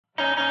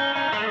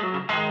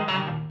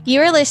You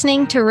are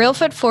listening to Real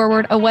Foot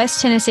Forward, a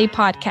West Tennessee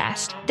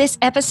podcast. This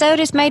episode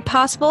is made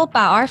possible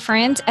by our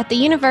friends at the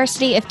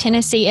University of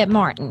Tennessee at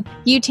Martin.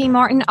 UT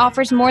Martin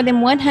offers more than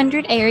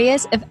 100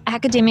 areas of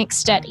academic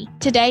study.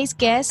 Today's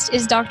guest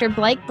is Dr.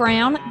 Blake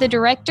Brown, the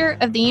director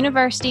of the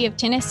University of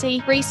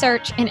Tennessee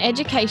Research and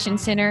Education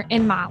Center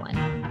in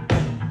Milan.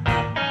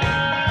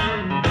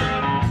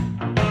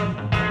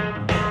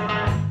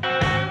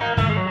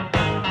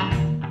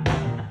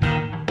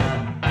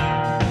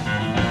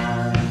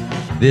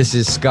 This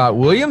is Scott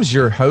Williams,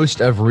 your host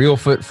of Real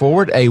Foot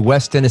Forward, a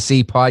West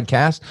Tennessee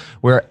podcast,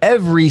 where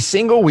every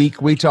single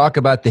week we talk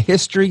about the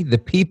history, the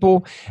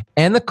people,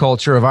 and the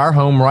culture of our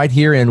home right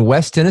here in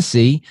West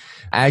Tennessee.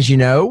 As you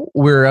know,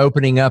 we're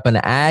opening up an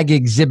ag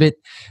exhibit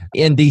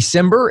in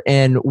December,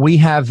 and we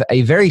have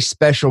a very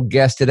special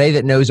guest today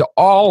that knows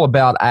all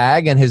about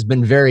ag and has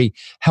been very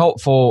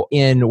helpful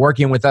in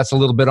working with us a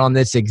little bit on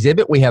this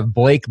exhibit. We have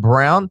Blake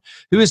Brown,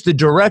 who is the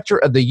director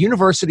of the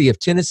University of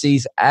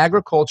Tennessee's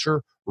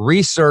Agriculture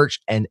Research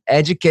and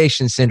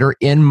Education Center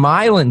in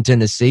Milan,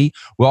 Tennessee.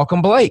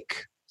 Welcome,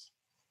 Blake.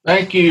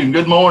 Thank you.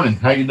 Good morning.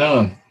 How you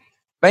doing?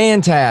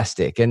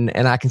 Fantastic. And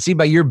I can see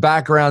by your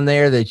background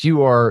there that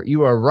you are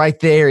right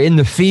there in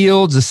the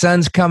fields. The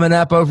sun's coming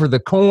up over the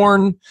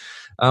corn.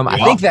 I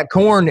think that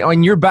corn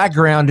on your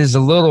background is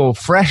a little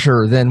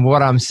fresher than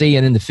what I'm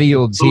seeing in the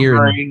fields here.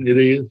 Green, it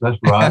is. That's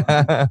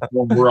right.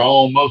 We're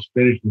almost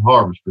finished with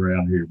harvest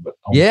around here, but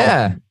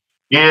yeah,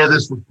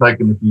 this was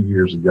taken a few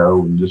years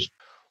ago and just.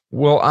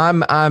 Well,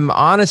 I'm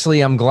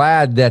honestly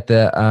glad that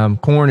the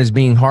corn is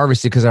being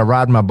harvested because I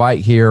ride my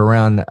bike here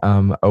around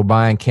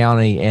Obion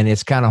County, and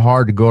it's kind of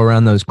hard to go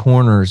around those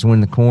corners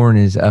when the corn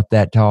is up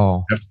that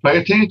tall. Have to pay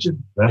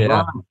attention. That's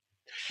right.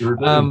 Sure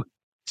do.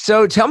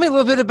 So tell me a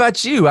little bit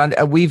about you.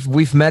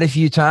 We've met a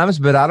few times,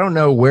 but I don't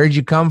know, where'd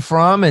you come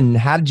from and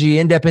how did you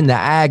end up in the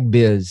ag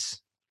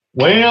biz?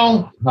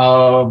 Well,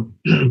 I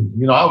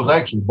was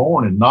actually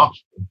born in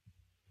Knoxville.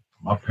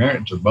 My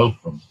parents are both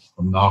from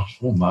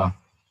Knoxville.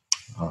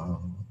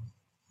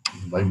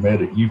 They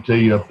met at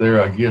UT up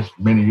there, I guess,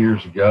 many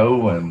years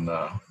ago. And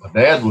my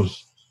dad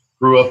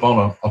grew up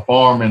on a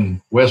farm in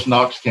West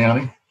Knox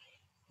County,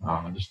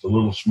 just a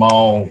little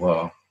small,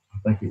 I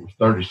think it was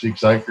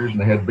 36 acres, and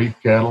they had beef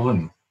cattle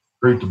and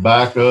grew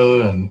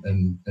tobacco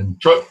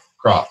and truck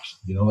crops.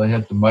 They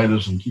had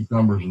tomatoes and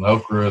cucumbers and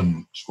okra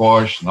and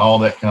squash and all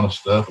that kind of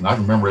stuff. And I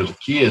can remember as a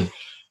kid,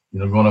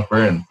 going up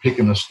there and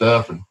picking the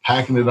stuff and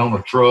packing it on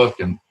a truck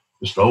and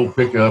just an old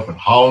pickup and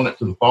hauling it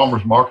to the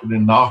farmer's market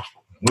in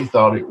Knoxville. And we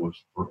thought it was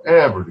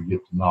forever to get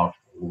to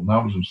Knoxville. When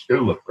I was in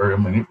school up there, it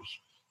was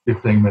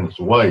 15 minutes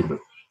away. But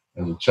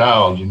as a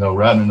child,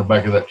 riding in the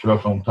back of that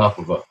truck on top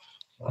of a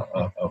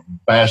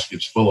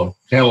baskets full of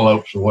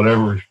cantaloupes or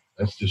whatever,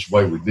 that's just the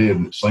way we did.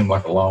 And it seemed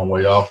like a long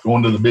way off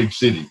going to the big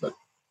city. But,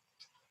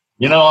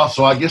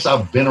 so I guess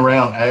I've been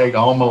around ag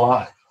all my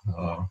life.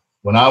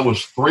 When I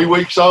was 3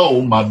 weeks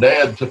old, my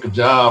dad took a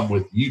job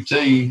with UT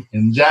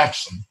in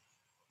Jackson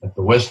at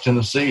the West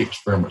Tennessee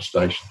Experiment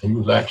Station. He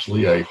was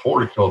actually a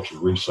horticulture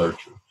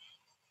researcher.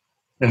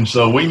 And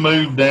so we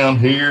moved down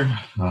here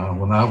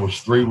when I was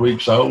 3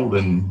 weeks old.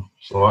 And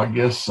so I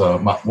guess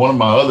one of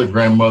my other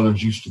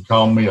grandmothers used to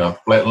call me a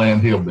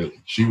flatland hillbilly.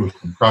 She was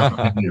from Crockett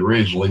County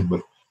originally,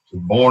 but she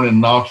was born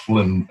in Knoxville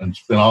and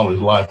spent all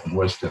his life in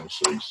West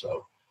Tennessee.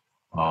 So,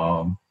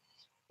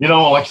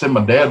 like I said,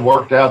 my dad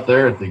worked out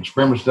there at the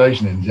experiment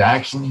station in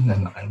Jackson.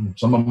 And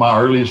some of my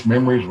earliest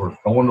memories were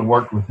going to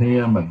work with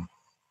him. And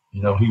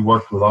he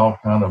worked with all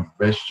kind of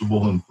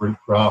vegetable and fruit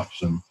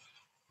crops. And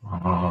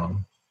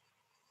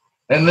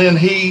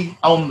then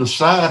on the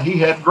side, he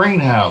had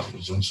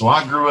greenhouses. And so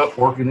I grew up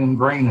working in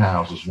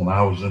greenhouses when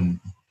I was in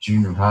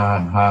junior high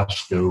and high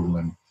school.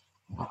 And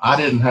I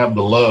didn't have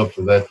the love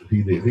for that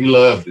he did. He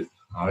loved it.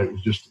 It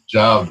was just a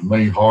job to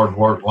me, hard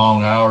work,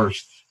 long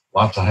hours,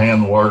 lots of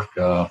hand work.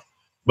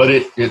 But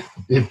it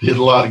did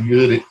a lot of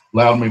good. It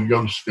allowed me to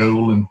go to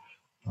school. And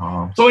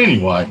so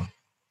anyway,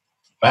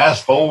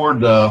 fast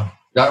forward,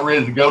 got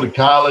ready to go to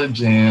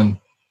college and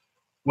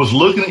was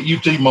looking at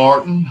UT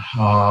Martin,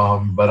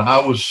 but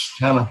I was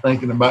kind of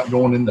thinking about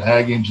going into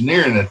ag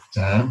engineering at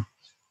the time.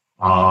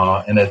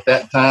 And at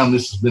that time,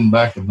 this has been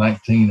back in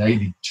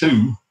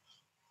 1982,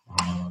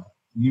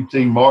 UT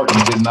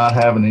Martin did not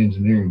have an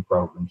engineering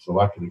program, so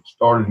I could have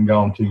started and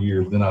gone 2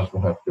 years, then I was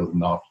going to have to go to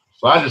Knoxville.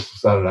 So I just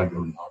decided I'd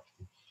go to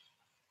Knoxville.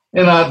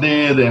 And I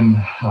did,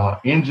 and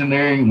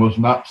engineering was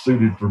not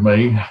suited for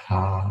me,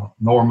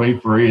 nor me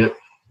for it.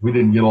 We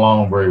didn't get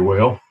along very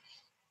well.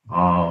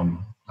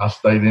 I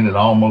stayed in it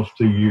almost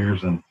 2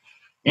 years and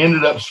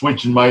ended up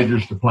switching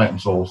majors to plant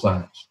and soil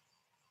science,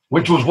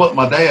 which was what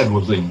my dad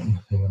was in.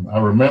 And I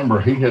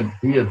remember he had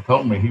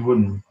told me he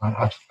wouldn't.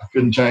 I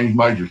couldn't change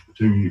majors for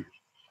 2 years,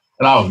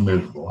 and I was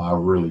miserable.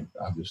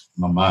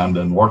 My mind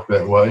doesn't work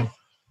that way.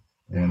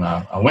 And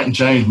I went and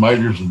changed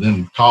majors and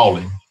then called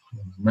him.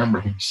 And I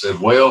remember he said,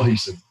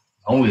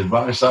 only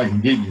advice I can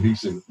give you, he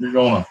said,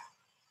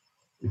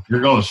 if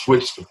you're going to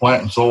switch to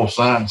plant and soil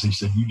science, he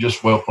said, you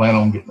just well plan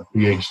on getting a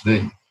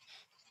PhD.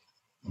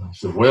 And I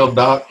said, well,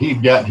 Doc, he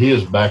got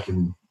his back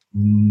in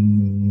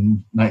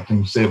in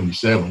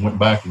 1977, went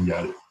back and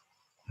got it.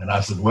 And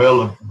I said,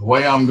 well, the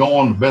way I'm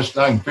going, the best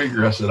I can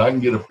figure, I said, I can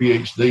get a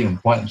PhD in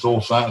plant and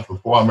soil science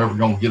before I'm ever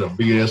going to get a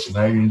BS in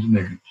ag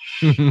engineering.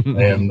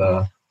 And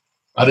I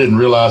didn't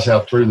realize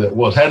how true that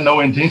was. Had no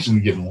intention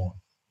of getting one.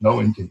 No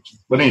intention.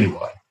 But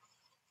anyway,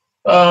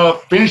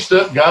 finished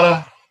up,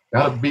 got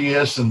a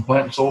BS in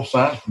plant and soil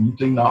science from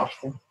UT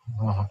Knoxville.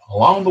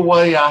 Along the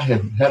way, I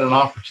had an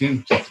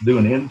opportunity to do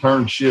an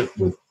internship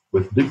with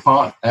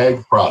DuPont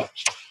Ag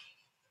Products.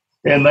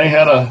 And they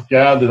had a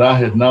guy that I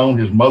had known.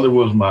 His mother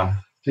was my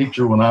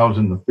teacher when I was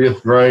in the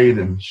 5th grade,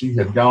 and she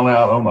had gone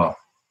out on I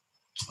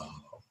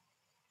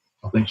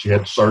think she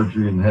had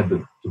surgery and had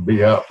to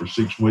be out for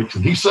 6 weeks.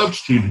 And he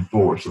substituted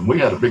for us, and we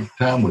had a big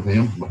time with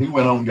him. He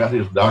went on and got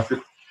his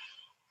doctorate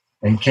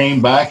and came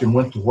back and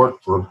went to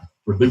work for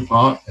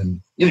DuPont.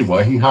 And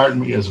anyway, he hired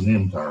me as an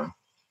intern.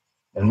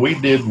 And we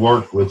did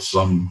work with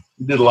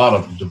did a lot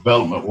of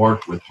development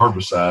work with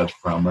herbicides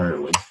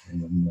primarily.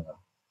 And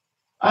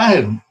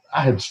I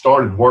had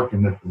started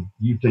working at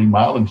the UT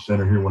Milan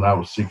Center here when I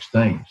was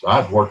 16. So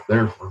I'd worked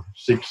there for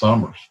 6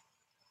 summers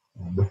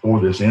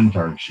before this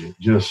internship.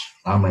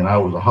 I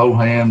was a hoe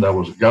hand. I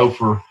was a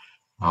gopher.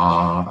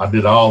 I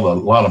did a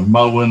lot of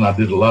mowing. I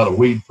did a lot of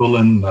weed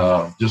pulling,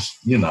 but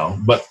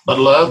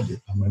loved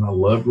it. I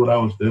loved what I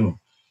was doing.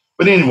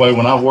 But anyway,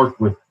 when I worked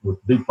with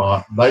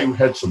DuPont, they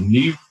had some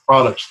new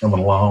products coming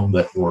along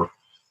that were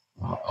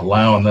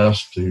allowing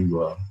us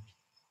to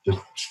just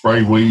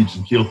spray weeds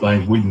and kill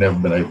things we'd never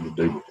been able to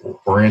do before.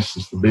 For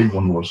instance, the big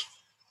one was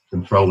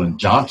controlling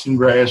Johnson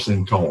grass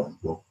in corn.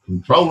 Well,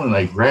 controlling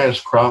a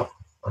grass crop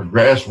or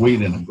grass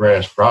weed in a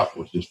grass crop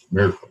was just a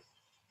miracle.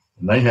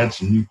 And they had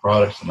some new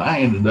products, and I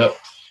ended up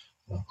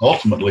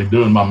ultimately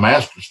doing my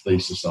master's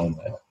thesis on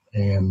that.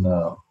 And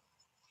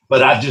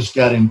but I just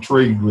got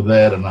intrigued with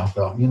that, and I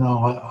thought,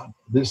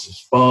 this is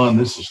fun.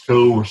 This is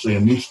cool. We're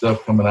seeing new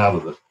stuff coming out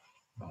of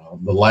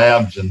the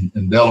labs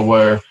in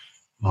Delaware.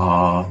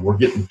 We're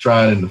getting to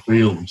try it in the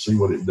field and see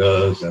what it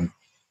does. And,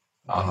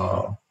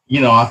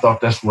 I thought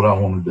that's what I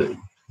want to do.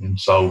 And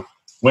so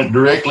went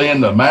directly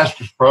into a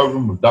master's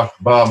program with Dr.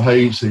 Bob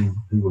Hayes, who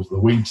was the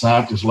weed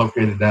scientist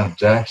located down at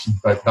Jackson. In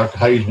fact, Dr.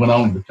 Hayes went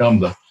on to become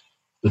the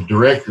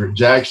director at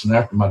Jackson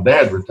after my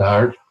dad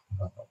retired.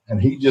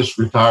 And he just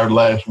retired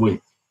last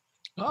week.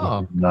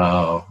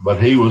 Oh.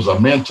 But he was a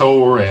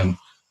mentor and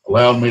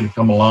allowed me to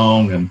come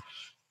along, and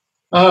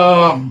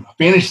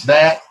finished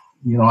that.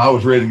 I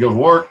was ready to go to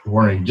work. There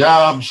weren't any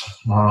jobs.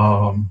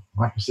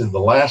 Like I said, the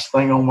last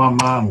thing on my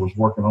mind was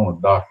working on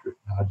a doctorate.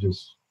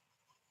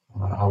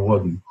 I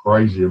wasn't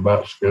crazy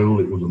about school.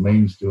 It was a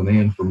means to an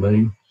end for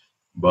me.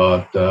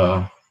 But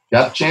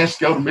got a chance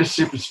to go to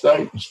Mississippi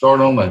State and start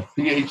on a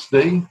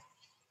PhD.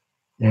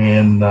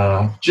 And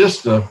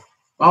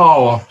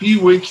a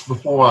few weeks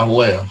before I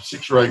left,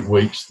 6 or 8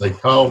 weeks, they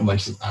called and they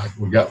said,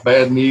 we got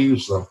bad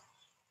news.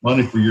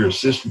 Money for your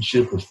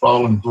assistantship has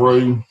fallen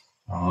through.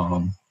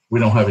 We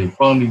don't have any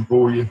funding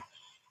for you,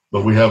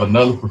 but we have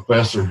another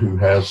professor who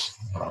has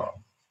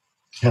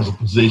a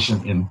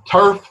position in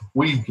turf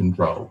weed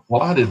control.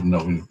 Well, I didn't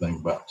know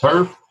anything about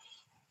turf,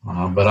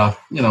 but I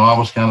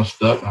was kind of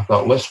stuck. I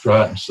thought, let's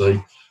try it and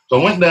see. So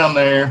I went down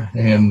there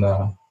and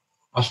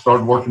I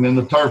started working in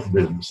the turf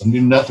business. I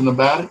knew nothing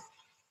about it.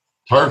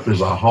 Turf is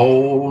a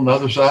whole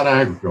other side of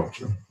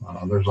agriculture.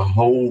 There's a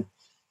whole,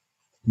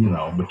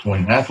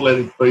 between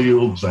athletic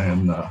fields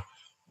and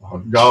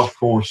golf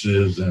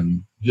courses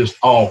and just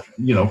all,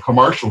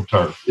 commercial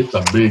turf. It's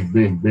a big,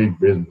 big, big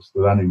business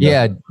that I need.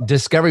 Yeah,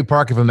 Discovery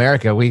Park of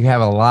America, we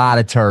have a lot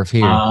of turf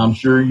here. I'm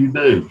sure you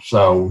do.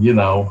 So,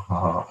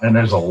 and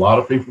there's a lot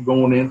of people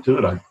going into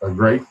it, a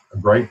great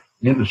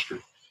industry.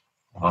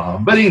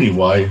 But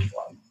anyway,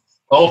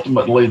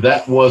 ultimately,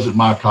 that wasn't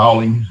my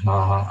calling.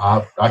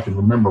 I can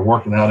remember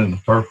working out in the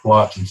turf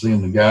plots and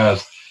seeing the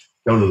guys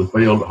go to the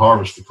field to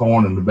harvest the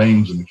corn and the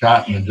beans and the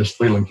cotton and just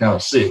feeling kind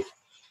of sick.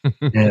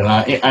 And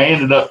I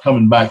ended up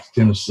coming back to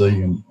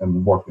Tennessee and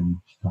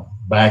working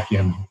back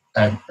in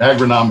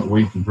agronomic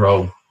weed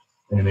control,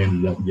 and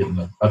ended up getting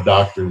a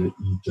doctorate at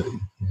UT.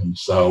 And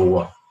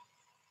so,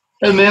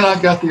 and then I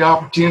got the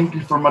opportunity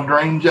for my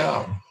dream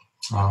job.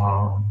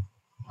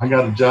 I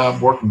got a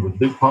job working with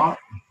DuPont,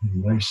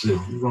 and they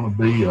said, you're going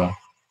to be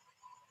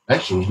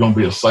actually, it was going to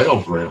be a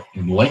sales rep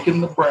in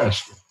Lincoln,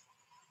 Nebraska.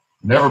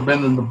 Never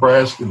been to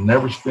Nebraska,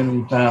 never spent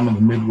any time in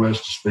the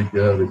Midwest to speak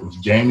of. It was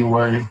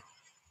January.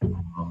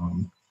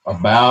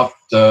 About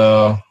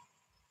a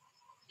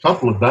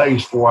couple of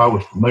days before I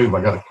was to move,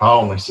 I got a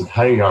call and they said,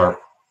 hey, our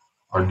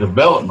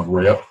development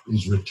rep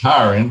is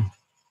retiring.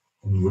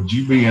 And would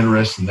you be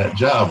interested in that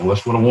job? Well,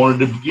 that's what I wanted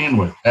to begin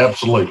with.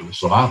 Absolutely.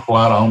 So I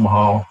fly to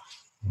Omaha,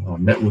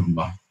 met with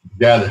the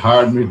guy that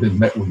hired me, then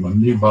met with my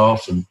new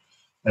boss. And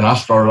I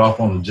started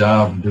off on the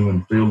job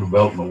doing field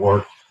development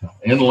work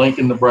in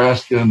Lincoln,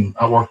 Nebraska. And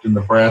I worked in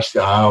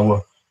Nebraska,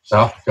 Iowa,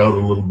 South Dakota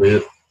a little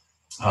bit,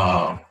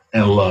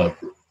 and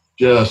loved it.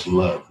 Just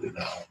loved it.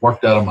 I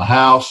worked out of my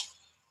house.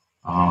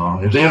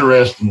 It was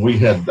interesting. We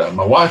had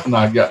my wife and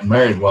I got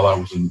married while I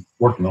was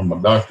working on my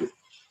doctorate.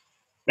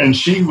 And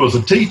she was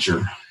a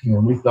teacher.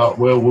 And we thought,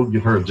 well, we'll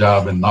get her a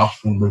job in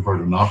Knoxville, move her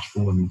to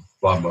Knoxville, and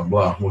blah, blah,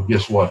 blah. Well,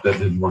 guess what? That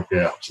didn't work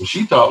out. So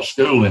she taught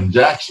school in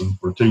Jackson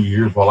for 2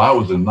 years while I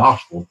was in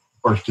Knoxville.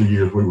 First 2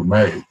 years we were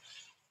married.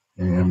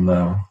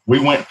 And we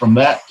went from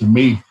that to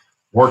me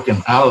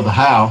working out of the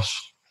house.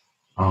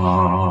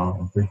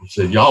 People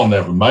said, y'all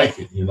never make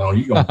it. You're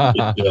going to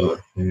get each other.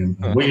 And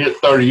we hit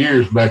 30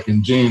 years back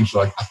in June,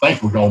 so I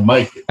think we're going to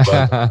make it.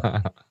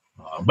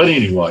 But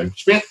anyway,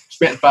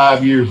 spent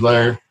 5 years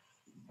there.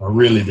 I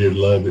really did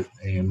love it.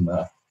 And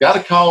got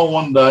a call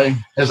one day.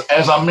 As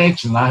I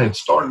mentioned, I had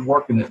started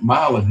working at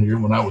Milan here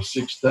when I was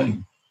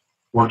 16.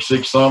 Worked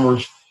 6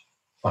 summers.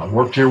 I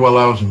worked here while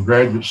I was in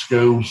graduate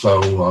school.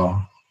 So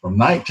from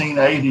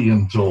 1980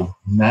 until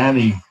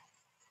 93,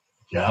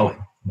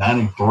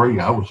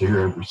 I was here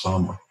every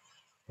summer.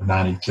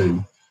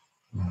 92.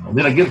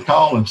 Then I get a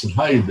call and said,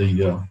 hey,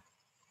 the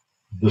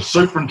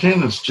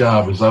superintendent's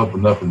job is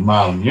opened up in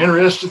Milan. You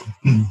interested?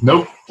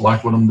 Nope.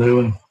 Like what I'm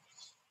doing.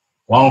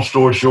 Long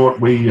story short,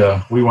 we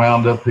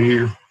wound up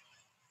here.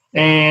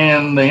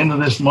 And the end of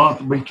this month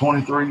will be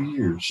 23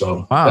 years.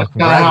 So that's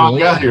kind of how I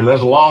got here.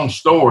 That's a long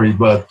story,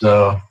 but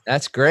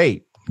that's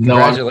great.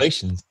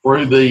 Congratulations.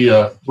 Through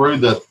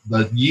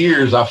the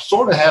years, I've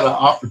sort of had an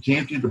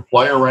opportunity to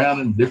play around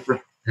in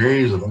different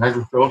areas of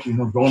agriculture.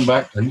 Going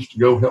back, I used to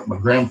go help my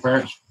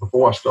grandparents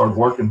before I started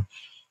working.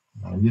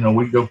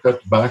 We'd go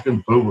cut tobacco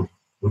and food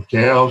with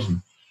cows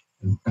and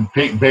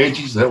pick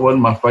veggies. That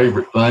wasn't my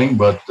favorite thing,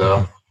 but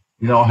I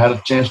had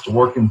a chance to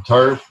work in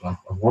turf. I've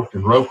worked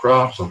in row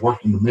crops. I've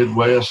worked in the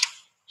Midwest.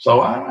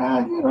 So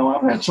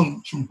I've had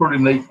some pretty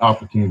neat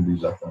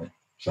opportunities, I think.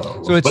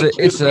 So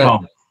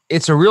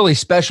it's a really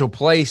special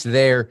place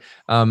there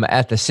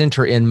at the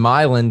center in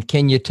Milan.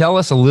 Can you tell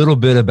us a little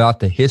bit about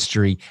the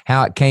history,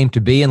 how it came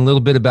to be, and a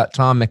little bit about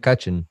Tom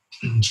McCutcheon?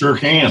 Sure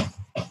can.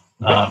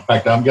 In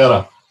fact, I've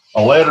got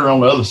a letter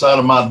on the other side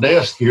of my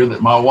desk here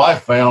that my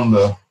wife found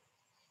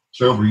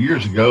several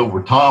years ago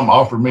where Tom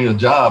offered me a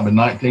job in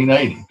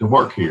 1980 to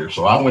work here.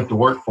 So I went to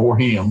work for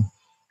him.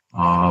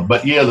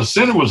 But the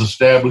center was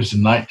established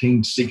in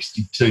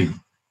 1962,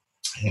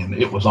 and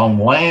it was on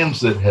lands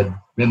that had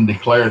been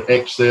declared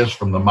excess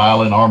from the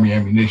Milan Army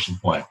Ammunition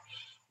Plant,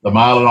 the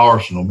Milan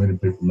Arsenal. Many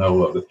people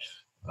know of it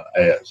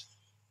as.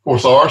 Of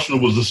course, the arsenal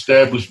was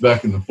established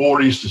back in the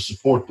 40s to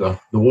support the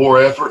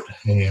war effort,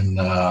 and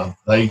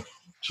they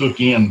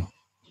took in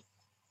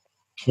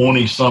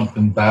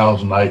 20-something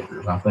thousand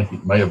acres. I think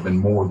it may have been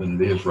more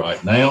than it is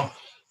right now.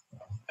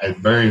 At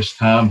various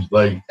times,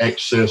 they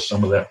accessed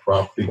some of that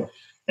property.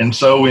 And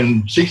so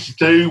in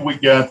 62, we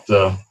got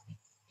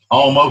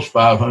almost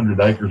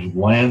 500 acres of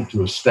land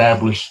to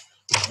establish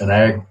an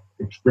ag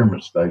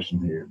experiment station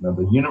here. Now,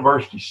 the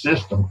university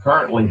system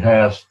currently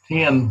has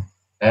 10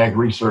 ag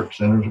research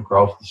centers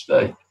across the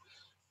state,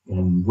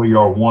 and we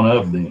are one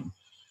of them.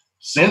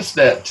 Since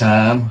that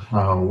time,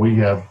 we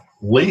have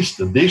leased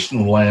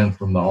additional land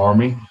from the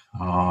Army,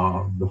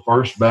 the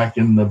first back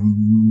in the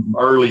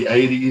early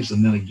 80s,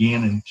 and then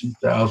again in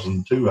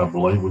 2002, I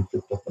believe, we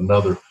picked up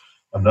another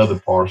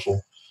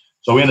parcel.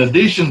 So in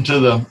addition to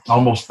the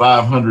almost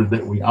 500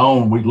 that we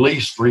own, we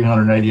lease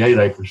 388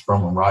 acres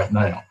from them right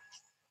now.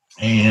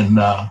 And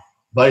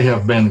they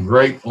have been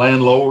great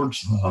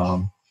landlords.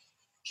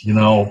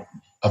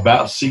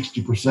 About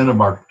 60% of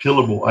our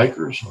tillable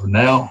acres are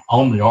now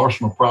on the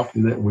arsenal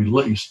property that we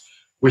lease,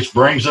 which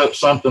brings up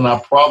something I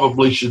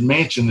probably should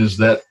mention is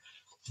that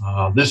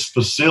this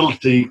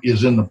facility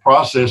is in the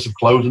process of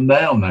closing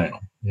down now.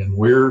 And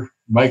we're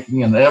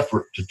making an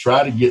effort to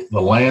try to get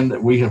the land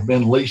that we have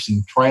been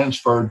leasing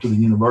transferred to the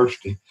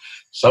university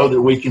so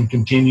that we can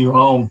continue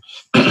on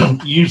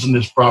using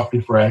this property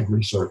for ag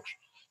research.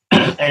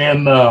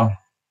 And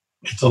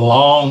it's a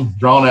long,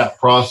 drawn-out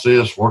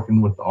process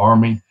working with the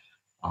Army.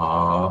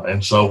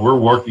 And so we're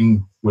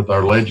working with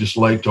our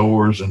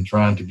legislators and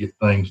trying to get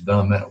things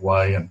done that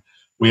way. And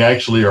we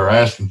actually are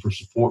asking for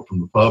support from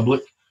the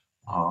public.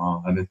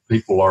 And if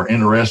people are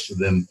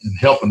interested in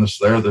helping us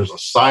there's a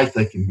site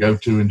they can go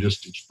to and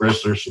just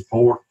express their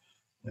support.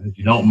 And if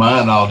you don't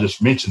mind, I'll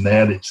just mention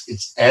that.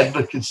 It's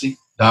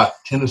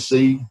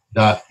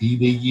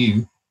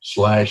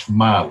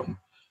advocacy.tennessee.edu/Milan.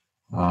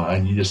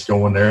 And you just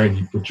go in there and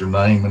you put your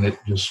name, and it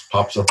just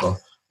pops up a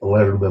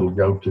letter that'll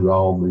go to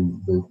all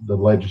the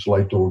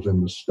legislators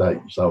in the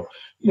state. So,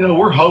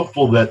 we're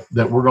hopeful that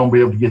we're going to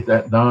be able to get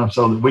that done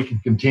so that we can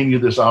continue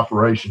this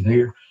operation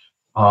here.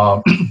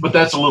 But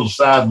that's a little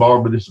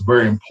sidebar, but it's a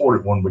very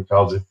important one,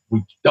 because if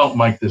we don't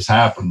make this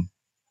happen,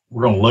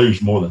 we're going to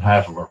lose more than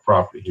half of our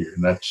property here.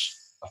 And I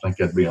think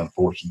that'd be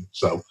unfortunate.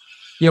 So,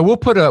 yeah, we'll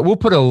put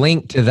a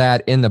link to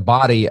that in the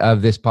body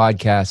of this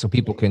podcast so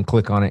people can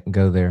click on it and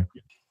go there.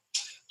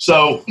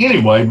 So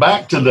anyway,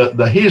 back to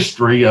the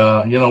history,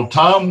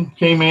 Tom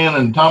came in,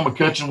 and Tom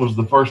McCutcheon was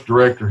the first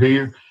director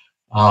here.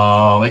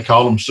 They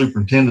called them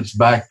superintendents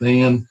back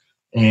then.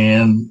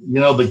 And,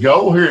 the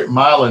goal here at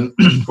Milan,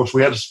 of course,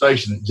 we had a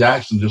station at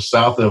Jackson just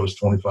south of us,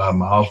 25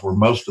 miles, where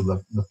most of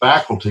the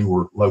faculty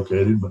were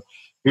located. But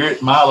here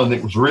at Milan,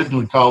 it was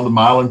originally called the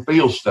Milan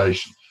Field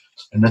Station.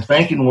 And the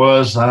thinking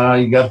was,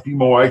 you got a few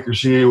more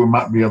acres here, we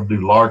might be able to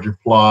do larger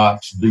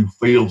plots, do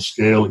field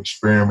scale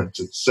experiments,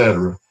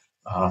 etc.,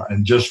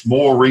 and just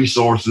more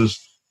resources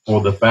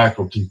for the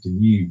faculty to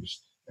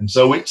use. And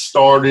so it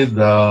started,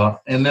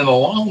 and then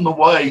along the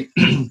way,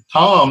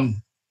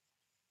 Tom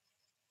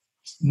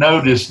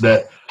noticed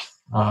that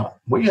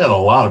we had a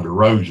lot of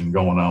erosion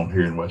going on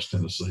here in West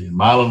Tennessee, and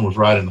Milan was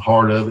right in the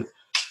heart of it.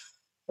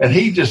 And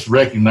he just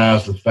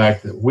recognized the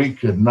fact that we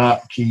could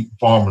not keep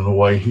farming the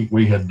way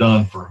we had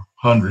done for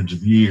hundreds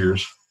of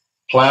years,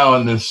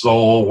 plowing this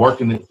soil,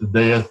 working it to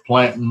death,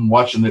 planting,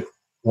 watching it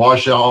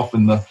wash off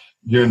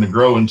during the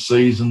growing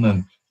season.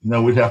 And,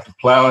 we'd have to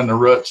plow in the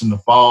ruts in the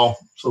fall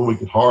so we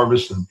could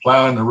harvest, and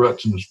plow in the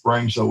ruts in the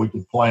spring so we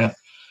could plant.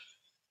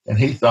 And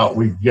he thought,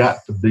 we've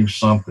got to do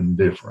something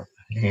different.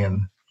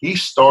 And he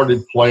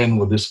started playing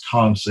with this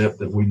concept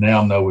that we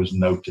now know as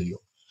no-till.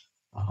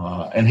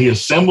 And he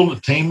assembled a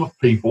team of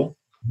people,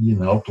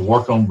 to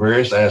work on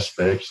various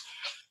aspects,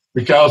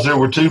 because there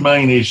were two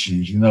main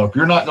issues. If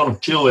you're not going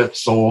to till that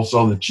soil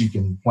so that you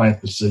can plant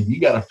the seed,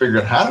 you got to figure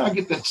out, how do I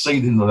get that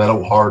seed into that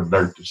old hard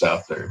dirt that's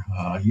out there?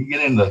 You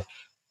get into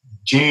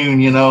June,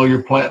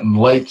 you're planting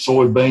late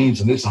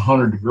soybeans and it's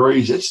 100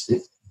 degrees.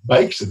 It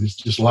bakes it. It's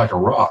just like a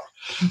rock.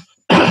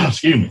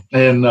 Excuse me.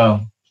 And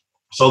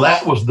so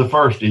that was the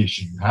first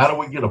issue. How do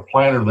we get a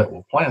planter that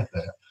will plant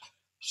that?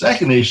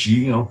 Second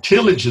issue,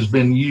 tillage has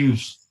been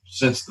used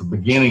since the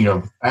beginning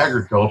of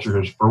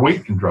agriculture for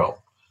weed control.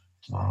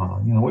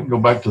 We can go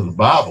back to the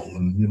Bible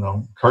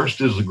and, cursed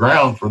is the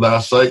ground for thy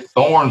sake,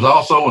 thorns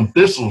also and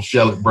thistles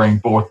shall it bring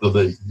forth to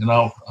thee.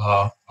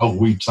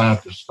 Weed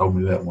scientist told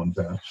me that one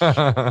time.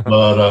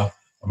 But,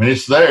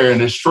 it's there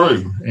and it's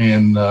true.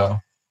 And,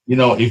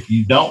 if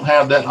you don't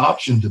have that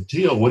option to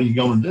till, what are you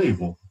going to do?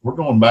 Well, we're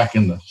going back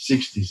in the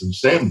 60s and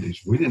 70s.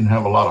 We didn't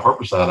have a lot of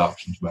herbicide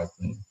options back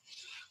then.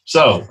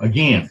 So,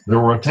 again, there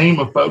were a team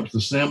of folks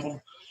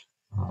assembled.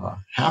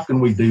 How can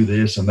we do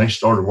this? And they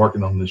started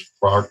working on this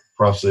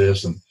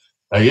process. And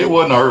it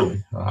wasn't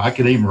early. I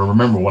can even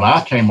remember when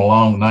I came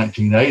along in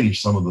 1980,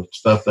 some of the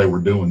stuff they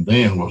were doing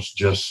then was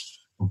just,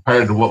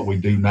 compared to what we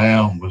do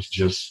now, was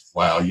just,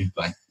 wow, you'd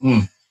think,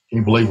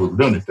 can't believe we were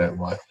doing it that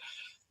way.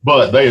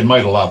 But they had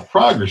made a lot of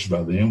progress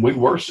by then. We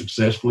were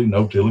successfully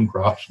no-tilling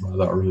crops by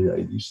the early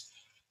 80s.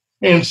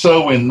 And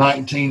so in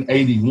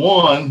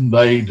 1981,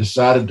 they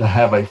decided to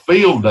have a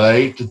field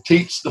day to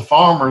teach the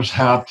farmers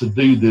how to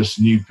do this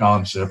new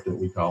concept that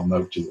we call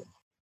no-till.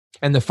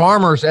 And the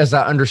farmers, as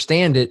I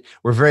understand it,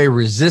 were very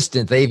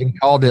resistant. They even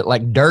called it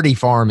like dirty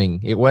farming.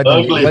 It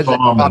wasn't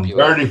farming,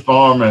 popular. dirty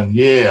farming.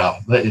 Yeah,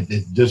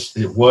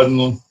 it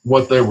wasn't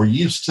what they were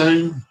used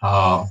to.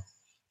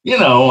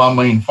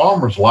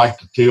 Farmers like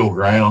to till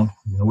ground.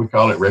 We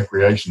call it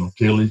recreational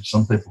tillage.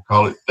 Some people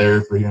call it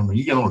therapy.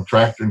 You get on a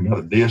tractor and you got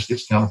a disc.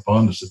 It's kind of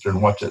fun to sit there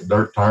and watch that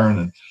dirt turn.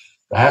 And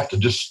to have to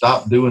just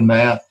stop doing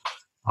that,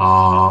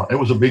 it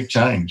was a big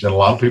change. And a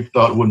lot of people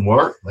thought it wouldn't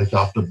work. They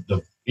thought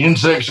the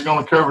insects are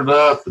going to cover it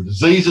up. The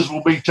diseases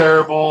will be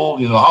terrible.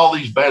 All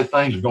these bad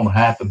things are going to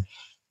happen.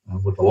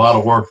 With a lot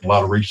of work and a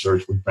lot of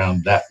research, we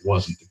found that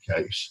wasn't the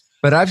case.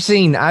 But I've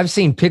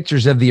seen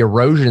pictures of the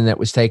erosion that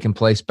was taking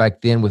place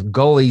back then with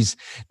gullies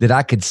that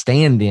I could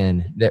stand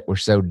in that were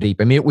so deep.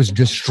 It was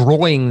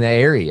destroying the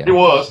area. It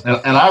was.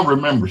 And I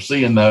remember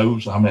seeing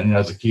those.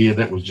 As a kid,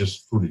 that was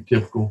just pretty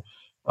typical.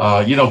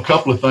 A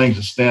couple of things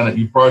that stand out.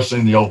 You've probably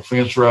seen the old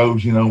fence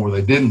rows, where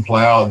they didn't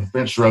plow and the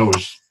fence row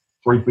was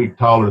 3 feet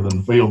taller than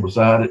the field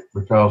beside it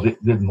because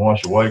it didn't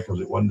wash away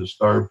because it wasn't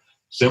disturbed.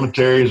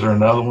 Cemeteries are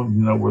another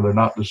one, where they're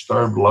not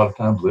disturbed. A lot of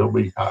times they'll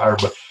be higher,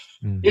 but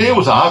it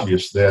was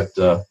obvious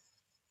that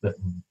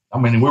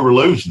we were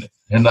losing it.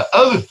 And the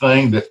other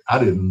thing that I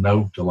didn't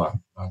know till I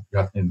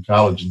got in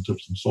college and took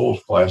some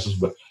soils classes,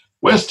 but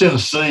West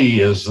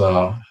Tennessee is,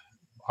 our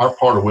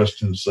part of West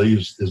Tennessee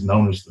is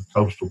known as the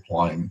coastal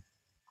plain.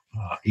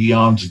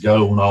 Eons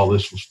ago when all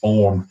this was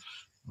formed,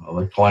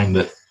 they claimed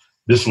that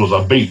this was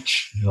a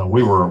beach.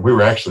 We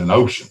were actually an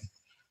ocean.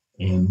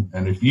 And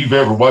if you've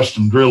ever watched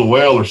them drill a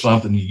well or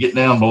something, you get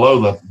down below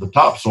the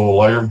topsoil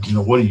layer,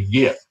 what do you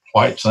get?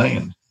 White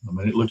sand.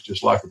 It looks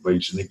just like a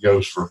beach, and it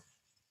goes for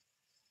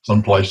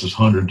some places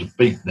hundreds of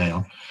feet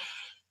down.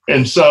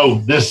 And so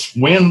this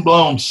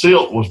wind-blown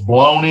silt was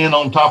blown in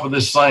on top of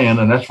this sand,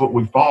 and that's what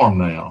we farm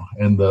now.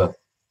 And the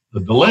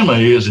dilemma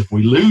is if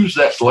we lose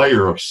that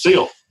layer of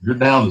silt, you're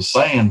down to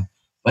sand,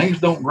 things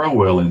don't grow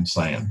well in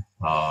sand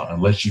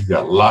unless you've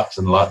got lots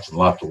and lots and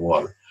lots of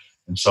water.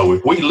 And so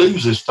if we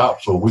lose this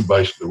topsoil, we're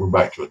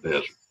back to a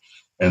desert.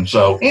 And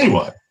so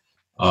anyway,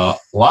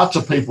 lots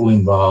of people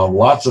involved,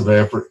 lots of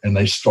effort, and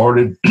they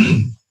started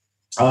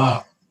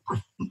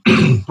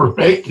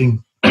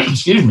perfecting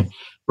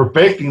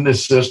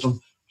this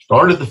system.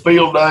 Started the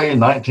field day in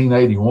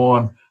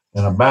 1981,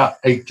 and about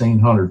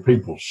 1,800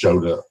 people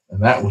showed up,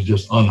 and that was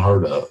just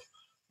unheard of.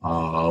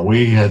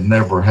 We had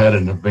never had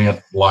an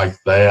event like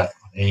that,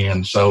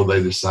 and so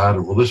they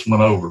decided, well, this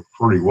went over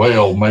pretty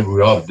well. Maybe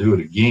we ought to do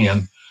it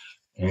again.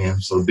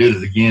 And so did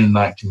it again in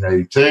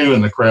 1982,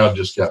 and the crowd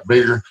just got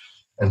bigger.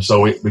 And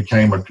so it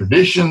became a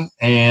tradition.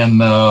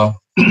 And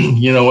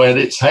at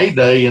its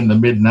heyday in the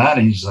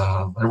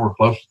mid-'90s, there were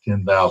close to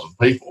 10,000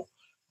 people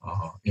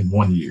in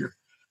 1 year.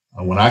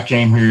 When I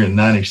came here in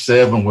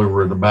 97, we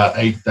were at about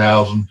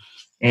 8,000.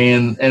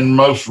 And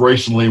most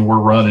recently, we're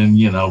running,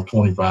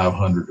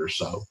 2,500 or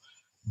so.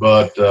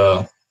 But,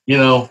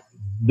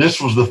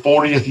 this was the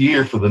 40th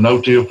year for the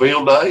No-Till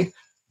Field Day.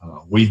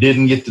 We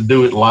didn't get to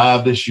do it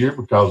live this year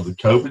because of the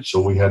COVID,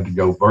 so we had to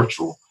go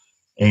virtual.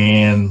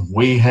 And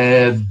we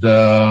had,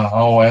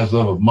 as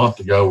of a month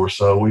ago or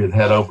so, we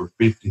had over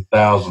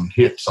 50,000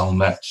 hits on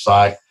that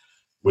site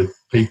with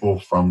people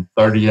from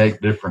 38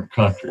 different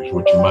countries,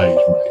 which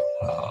amazed me.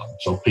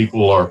 So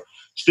people are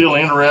still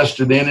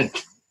interested in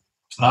it.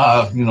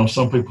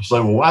 Some people say,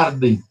 well, why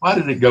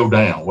did it go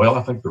down? Well,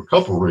 I think there are a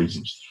couple of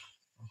reasons.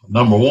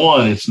 Number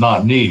one, it's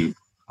not new.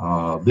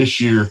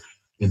 This year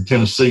in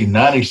Tennessee,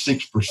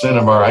 96%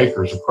 of our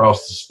acres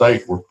across the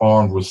state were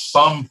farmed with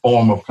some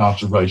form of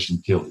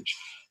conservation tillage.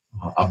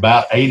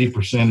 About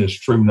 80% is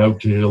true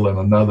no-till, and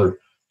another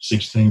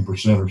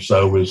 16% or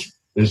so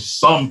is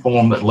some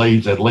form that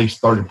leaves at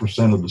least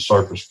 30% of the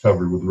surface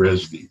covered with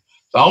residue.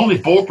 So only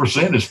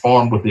 4% is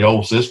farmed with the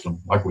old system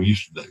like we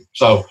used to do.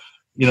 So,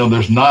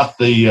 there's not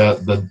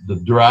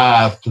the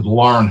drive to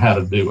learn how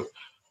to do it.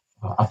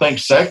 I think,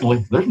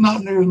 secondly, there's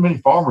not near as many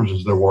farmers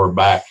as there were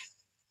back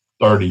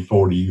 30,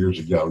 40 years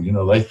ago.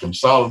 They've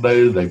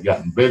consolidated, they've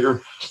gotten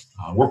bigger.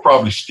 We're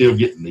probably still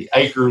getting the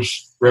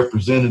acres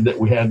represented that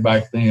we had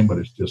back then, but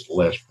it's just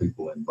less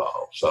people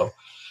involved. So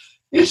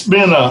it's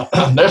been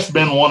that's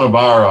been one of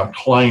our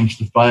claims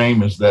to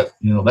fame, is that,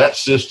 that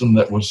system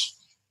that was,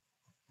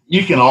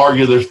 you can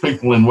argue there's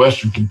people in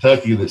Western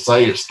Kentucky that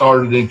say it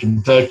started in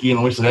Kentucky,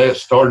 and we say, hey, it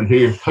started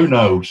here. Who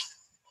knows?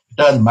 It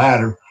doesn't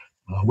matter.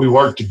 We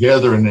worked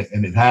together, and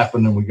it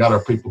happened, and we got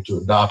our people to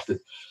adopt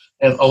it.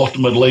 And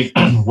ultimately,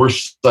 we're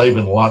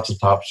saving lots of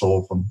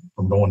topsoil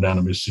from going down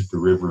the Mississippi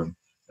River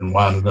and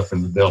winding up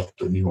in the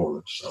Delta of New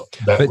Orleans. So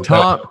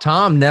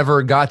Tom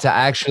never got to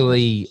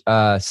actually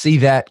see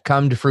that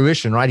come to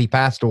fruition, right? He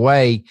passed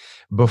away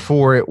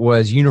before it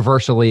was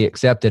universally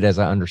accepted, as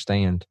I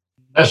understand.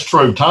 That's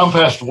true. Tom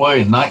passed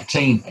away in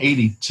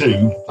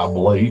 1982, I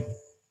believe.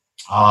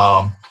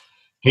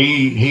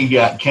 He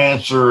got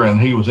cancer, and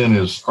he was in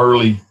his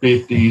early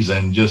 50s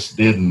and just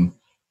didn't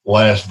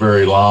last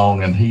very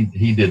long, and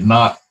he did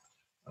not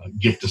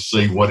get to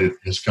see what it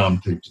has come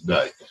to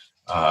today.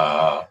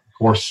 Of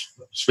course,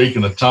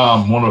 speaking of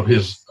Tom, one of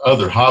his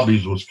other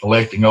hobbies was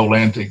collecting old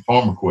antique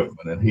farm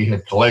equipment, and he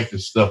had collected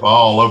stuff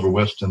all over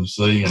West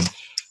Tennessee. And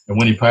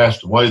when he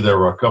passed away, there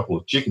were a couple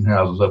of chicken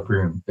houses up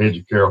here in the edge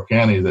of Carroll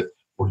County that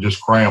were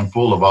just crammed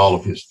full of all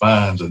of his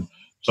finds. And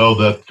so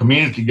the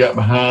community got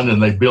behind,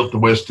 and they built the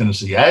West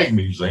Tennessee Ag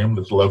Museum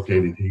that's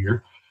located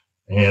here.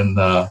 And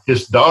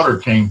his daughter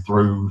came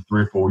through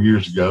 3 or 4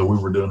 years ago. We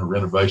were doing a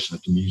renovation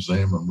at the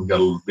museum, and we got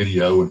a little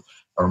video. And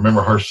I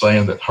remember her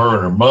saying that her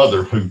and her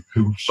mother,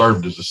 who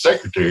served as a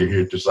secretary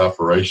here at this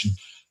operation,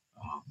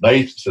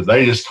 they said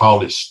they just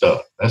called it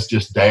stuff. That's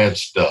just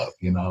Dad's stuff,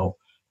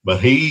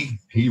 But he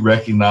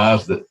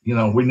recognized that,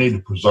 we need to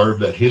preserve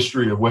that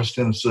history of West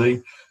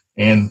Tennessee.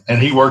 And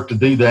he worked to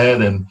do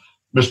that. And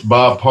Mr.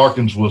 Bob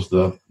Parkins was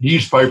the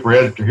newspaper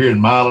editor here in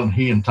Milan.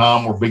 He and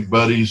Tom were big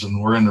buddies,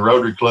 and we're in the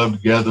Rotary Club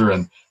together.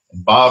 And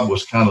Bob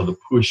was kind of the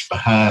push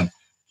behind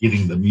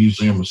getting the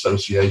Museum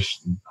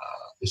Association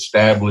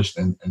established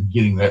and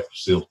getting that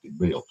facility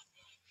built.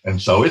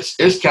 And so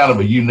it's kind of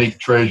a unique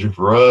treasure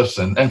for us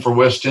and for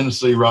West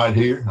Tennessee right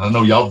here. I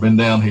know y'all been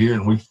down here,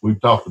 and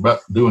we've talked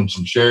about doing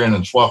some sharing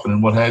and swapping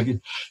and what have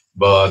you.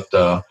 But,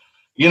 that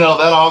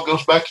all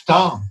goes back to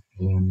Tom.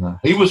 And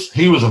he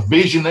was a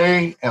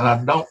visionary, and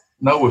I don't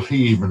know if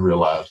he even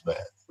realized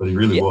that, but he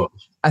really was.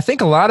 I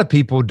think a lot of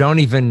people don't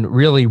even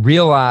really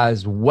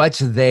realize what's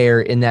there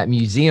in that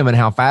museum and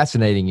how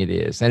fascinating it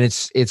is. And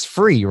it's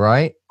free,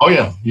 right? Oh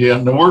yeah. Yeah.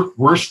 No,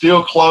 we're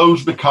still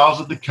closed because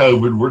of the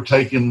COVID. We're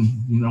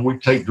taking, we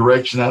take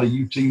direction out of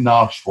UT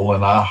Knoxville,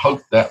 and I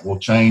hope that will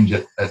change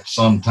at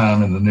some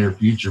time in the near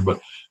future. But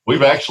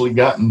we've actually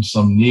gotten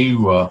some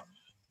new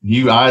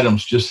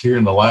items just here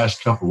in the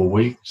last couple of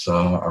weeks.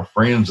 Our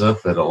friends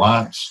up at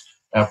Alliance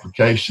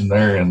Application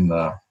there in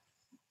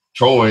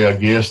Troy, I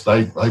guess,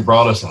 they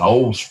brought us an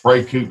old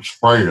spray coupe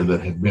sprayer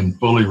that had been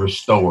fully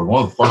restored.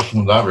 One of the first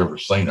ones I've ever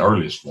seen,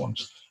 earliest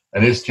ones.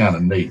 And it's kind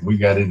of neat. We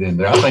got it in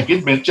there. I think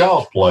it'd been at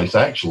y'all's place,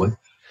 actually.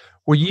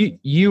 Well,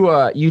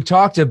 you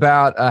talked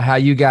about how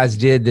you guys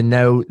did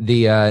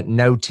the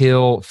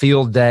no-till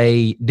field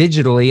day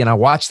digitally, and I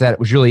watched that. It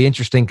was really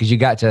interesting because you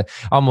got to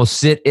almost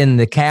sit in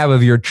the cab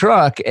of your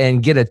truck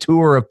and get a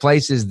tour of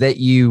places that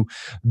you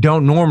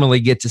don't normally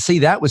get to see.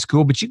 That was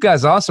cool. But you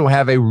guys also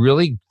have a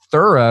really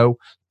thorough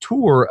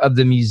tour of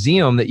the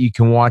museum that you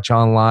can watch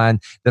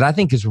online that I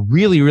think is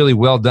really, really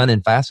well done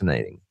and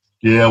fascinating.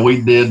 Yeah,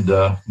 we did.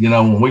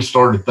 When we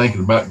started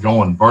thinking about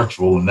going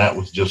virtual, and that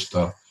was just,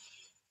 that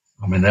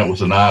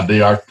was an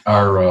idea.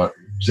 Our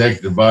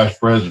executive vice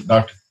president,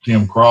 Dr.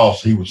 Tim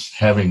Cross, he was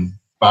having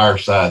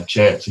fireside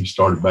chats. He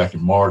started back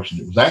in March,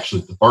 and it was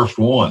actually the first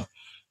one.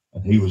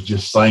 And he was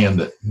just saying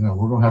that,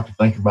 we're going to have to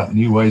think about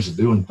new ways of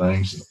doing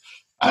things.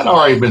 I'd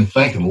already been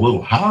thinking a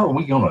little, how are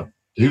we going to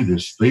do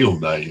this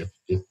field day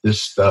if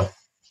this stuff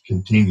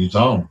continues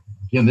on?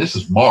 Again, this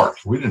is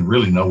March. We didn't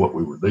really know what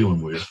we were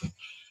dealing with. And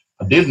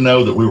I did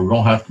know that we were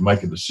going to have to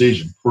make a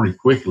decision pretty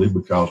quickly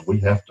because we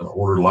have to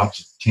order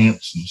lots of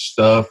tents and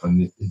stuff,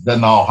 and it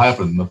doesn't all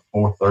happen the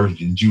fourth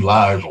Thursday in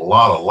July. There's a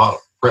lot of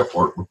prep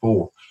work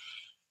before.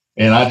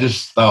 And I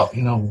just thought,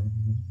 I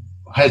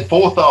had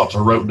 4 thoughts I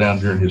wrote down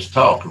during his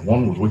talk. And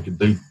one was we could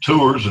do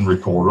tours and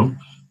record them.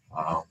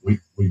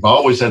 We've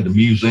always had the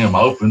museum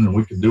open, and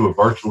we could do a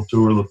virtual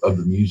tour of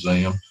the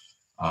museum.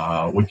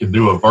 We could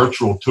do a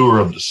virtual tour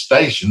of the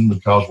station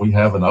because we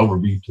have an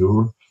overview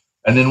tour.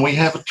 And then we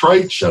have a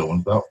trade show,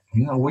 and thought,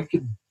 we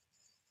could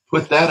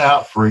put that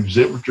out for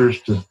exhibitors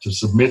to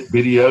submit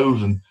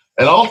videos. And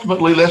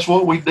ultimately, that's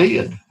what we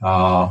did.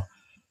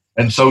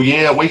 And so,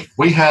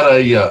 we had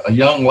a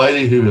young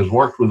lady who has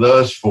worked with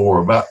us for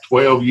about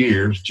 12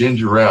 years,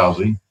 Ginger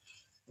Rousey.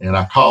 And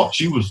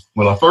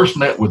when I first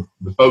met with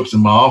the folks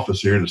in my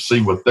office here to see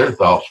what their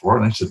thoughts were,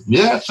 and they said,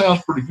 yeah, it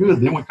sounds pretty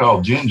good. Then we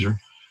called Ginger.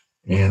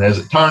 And as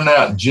it turned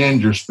out,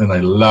 Ginger spent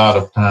a lot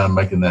of time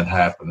making that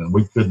happen, and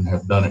we couldn't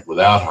have done it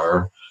without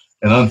her.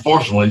 And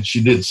unfortunately,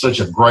 she did such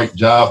a great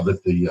job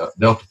that the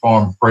Delta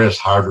Farm Press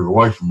hired her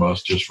away from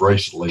us just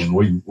recently, and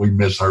we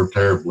miss her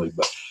terribly.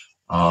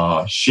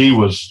 But she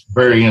was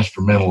very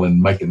instrumental in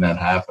making that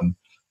happen.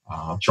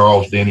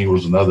 Charles Denny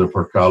was another of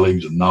her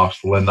colleagues in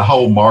Knoxville, and the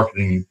whole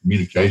marketing and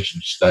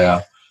communications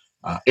staff.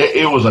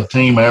 It was a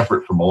team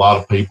effort from a lot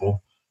of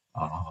people.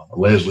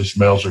 Leslie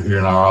Smelser here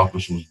in our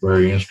office was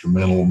very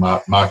instrumental.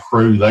 My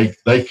crew,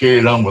 they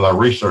carried on with our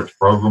research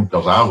program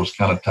because I was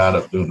kind of tied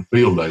up doing the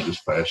field day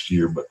this past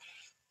year. But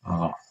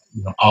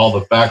all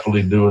the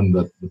faculty doing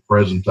the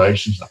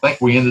presentations. I think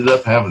we ended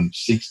up having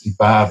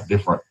 65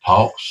 different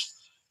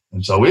talks,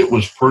 and so it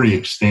was pretty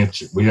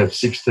extensive. We had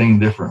 16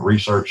 different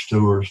research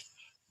tours.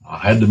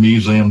 Had the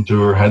museum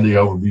tour, had the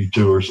overview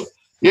tour. So,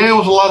 yeah, it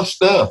was a lot of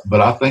stuff, but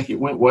I think it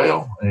went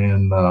well.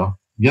 And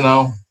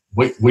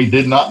we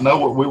did not know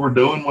what we were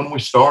doing when we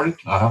started.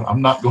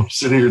 I'm not going to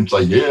sit here and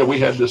say, yeah, we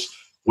had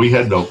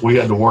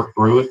to work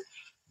through it,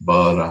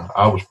 but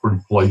I was pretty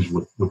pleased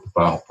with the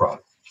final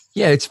product.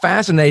 Yeah, it's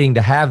fascinating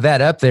to have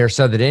that up there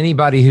so that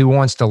anybody who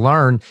wants to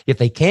learn, if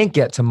they can't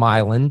get to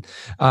Milan,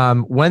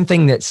 one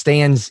thing that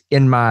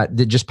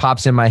that just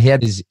pops in my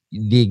head is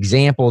the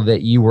example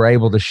that you were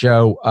able to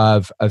show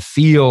of a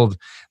field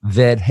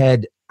that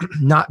had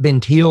not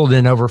been tilled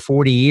in over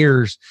 40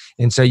 years.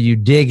 And so you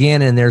dig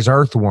in and there's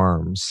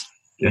earthworms.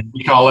 Yeah,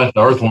 we call that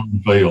the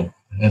earthworm field.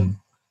 And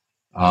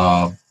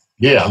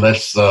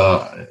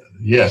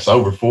it's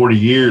over 40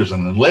 years.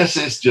 And unless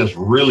it's just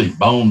really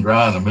bone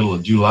dry in the middle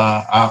of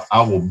July,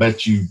 I will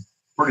bet you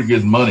pretty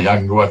good money I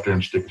can go out there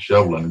and stick a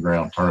shovel in the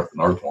ground, turn up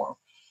an earthworm.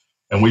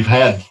 And we've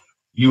had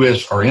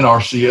U.S. or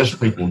NRCS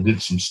people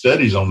did some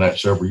studies on that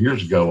several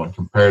years ago and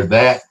compared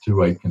that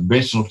to a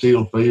conventional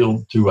tilled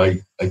field to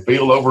a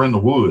field over in the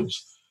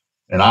woods.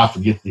 And I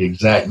forget the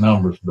exact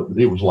numbers, but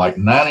it was like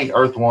 90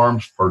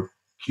 earthworms per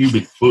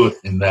cubic foot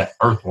in that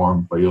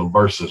earthworm field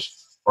versus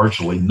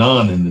virtually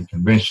none in the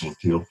conventional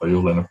tilled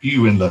field and a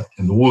few in the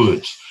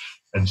woods.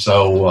 And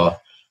so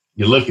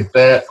you look at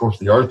that, of course,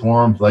 the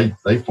earthworms,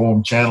 they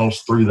form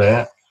channels through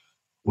that.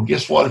 Well,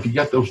 guess what? If you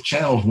got those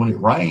channels, when it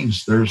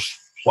rains, there's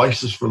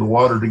places for the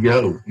water to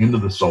go into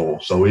the soil.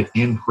 So it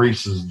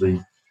increases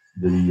the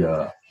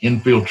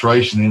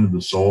infiltration into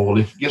the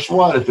soil. Guess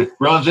what? If it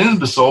runs into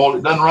the soil,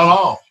 it doesn't run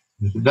off.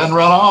 If it doesn't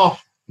run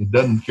off, it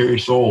doesn't carry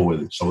soil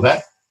with it. So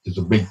that is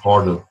a big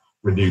part of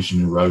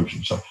reducing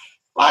erosion. So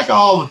like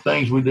all the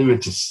things we do,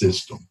 it's a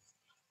system.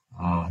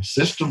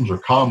 Systems are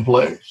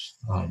complex.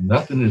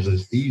 Nothing is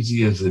as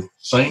easy as it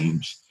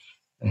seems.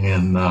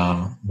 And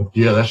but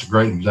yeah, that's a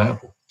great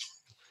example.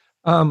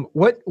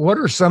 What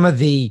are some of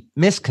the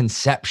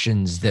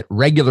misconceptions that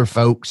regular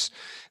folks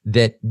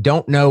that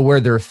don't know where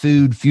their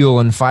food, fuel,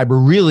 and fiber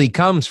really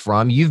comes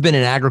from? You've been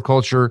in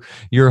agriculture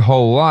your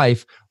whole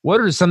life.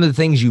 What are some of the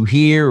things you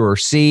hear or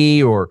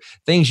see or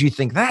things you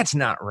think that's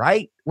not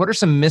right? What are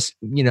some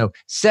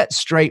set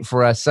straight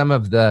for us some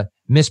of the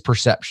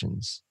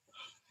misperceptions?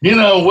 We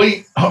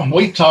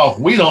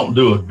don't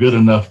do a good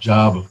enough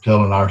job of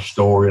telling our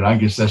story. And I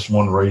guess that's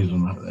one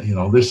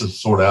reason, this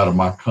is sort of out of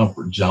my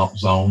comfort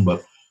zone,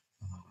 but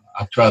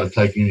I try to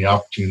take any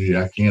opportunity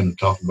I can to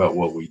talk about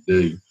what we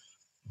do.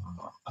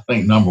 I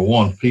think number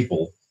one,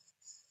 people,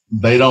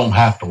 they don't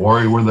have to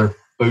worry where their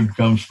food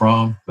comes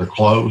from, their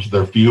clothes,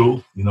 their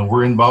fuel.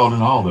 We're involved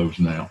in all those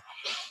now.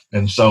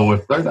 And so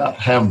if they're not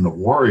having to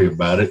worry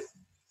about it,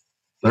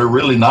 they're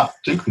really not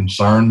too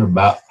concerned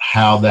about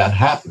how that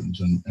happens.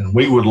 And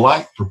we would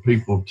like for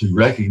people to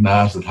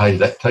recognize that, hey,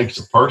 that takes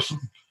a person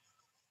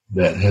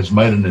that has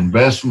made an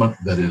investment,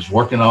 that is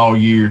working all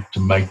year to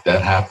make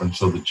that happen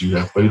so that you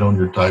have food on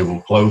your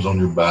table, clothes on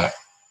your back,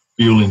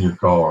 fuel in your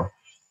car.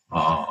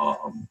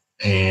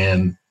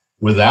 And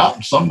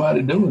without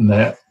somebody doing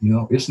that,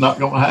 it's not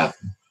going to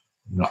happen.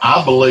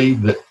 I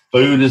believe that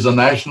food is a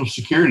national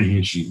security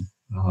issue.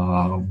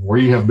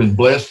 We have been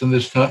blessed in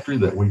this country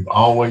that we've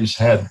always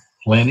had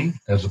plenty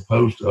as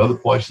opposed to other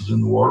places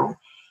in the world.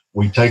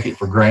 We take it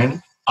for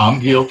granted. I'm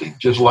guilty,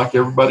 just like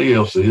everybody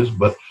else is,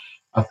 but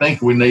I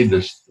think we need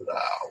to,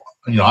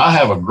 I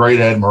have a great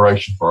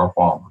admiration for our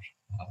farmers.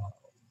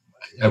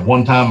 At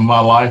one time in my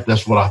life,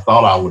 that's what I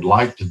thought I would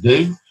like to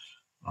do.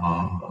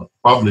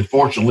 Probably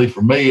fortunately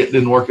for me, it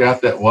didn't work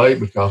out that way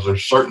because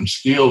there's certain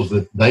skills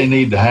that they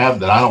need to have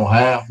that I don't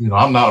have.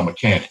 I'm not a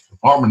mechanic. The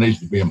farmer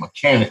needs to be a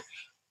mechanic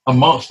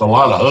amongst a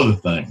lot of other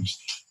things.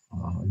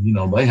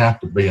 They have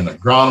to be an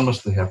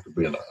agronomist. They have to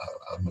be a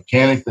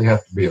mechanic. They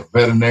have to be a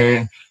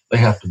veterinarian. They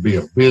have to be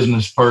a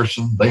business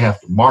person. They have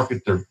to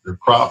market their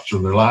crops or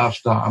their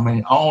livestock. I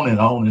mean, on and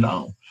on and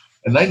on.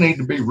 And they need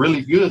to be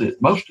really good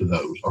at most of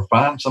those or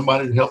find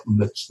somebody to help them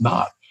that's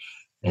not.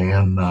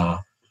 And, I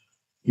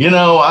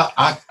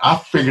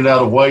figured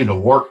out a way to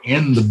work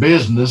in the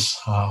business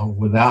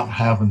without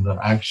having to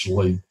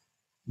actually,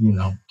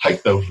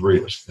 take those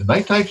risks. And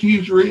they take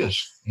huge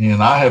risks.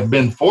 And I have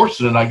been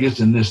fortunate, I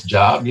guess, in this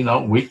job.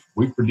 We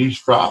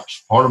produce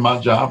crops. Part of my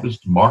job is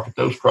to market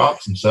those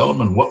crops and sell them.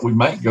 And what we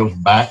make goes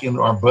back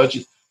into our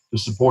budget to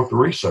support the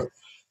research.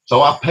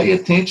 So I pay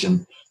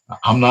attention.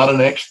 I'm not an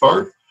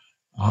expert.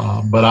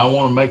 But I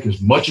want to make as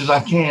much as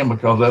I can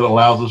because that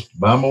allows us to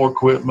buy more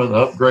equipment,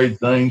 upgrade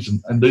things,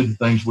 and do the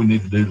things we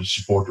need to do to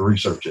support the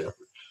research effort.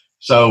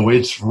 So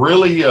it's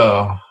really,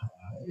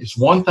 it's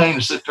one thing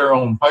to sit there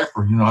on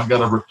paper. I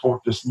got a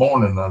report this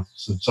morning that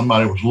said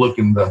somebody was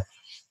looking for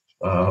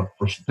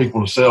some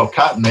people to sell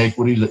cotton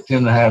equities at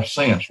 10.5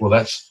 cents. Well,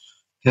 that's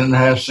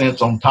 10.5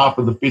 cents on top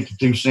of the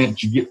 52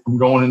 cents you get from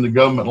going into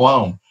government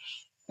loan.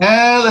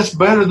 That's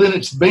better than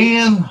it's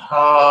been.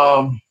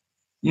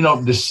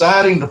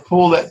 Deciding to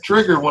pull that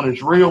trigger when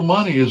it's real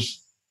money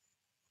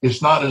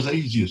it's not as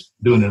easy as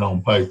doing it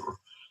on paper.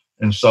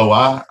 And so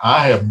I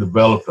have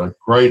developed a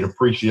great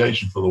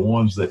appreciation for the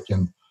ones that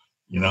can,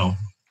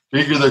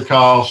 figure their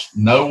costs,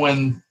 know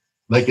when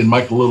they can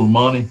make a little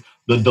money.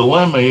 The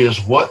dilemma is,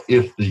 what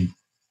if the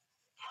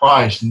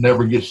price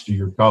never gets to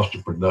your cost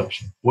of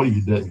production? What do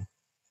you do?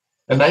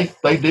 And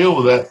they deal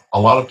with that a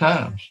lot of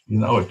times.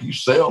 If you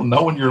sell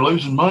knowing you're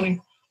losing money,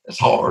 it's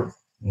hard.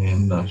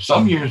 And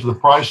some years the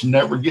price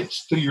never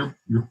gets to your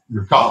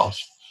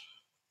cost.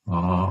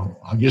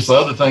 I guess the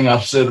other thing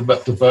I've said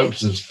about the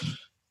folks is,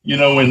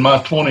 in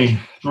my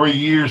 23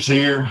 years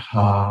here,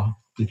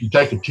 if you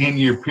take a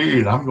 10-year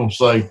period, I'm going to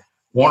say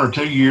 1 or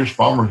 2 years,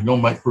 farmers are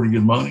going to make pretty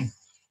good money.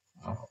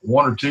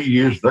 1 or 2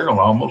 years, they're going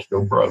to almost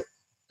go broke.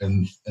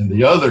 And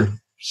the other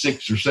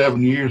 6 or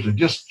 7 years are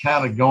just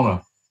kind of going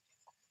to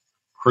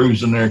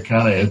cruise in there,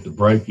 kind of at the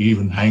break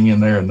even, hang in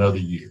there another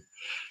year.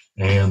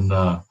 And,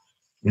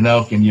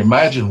 can you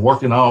imagine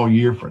working all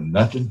year for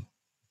nothing?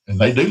 And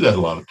they do that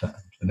a lot of times,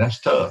 and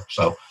that's tough.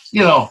 So,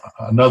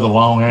 another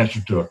long answer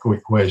to a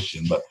quick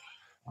question, but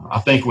I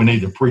think we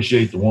need to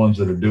appreciate the ones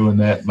that are doing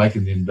that,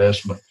 making the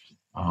investment.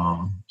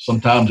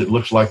 Sometimes it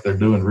looks like they're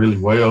doing really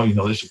well.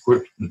 This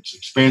equipment, it's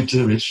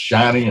expensive, it's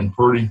shiny and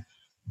pretty,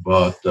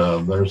 but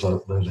there's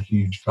a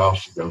huge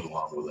cost that goes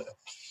along with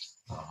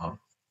that.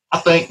 I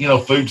think,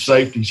 food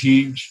safety is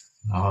huge.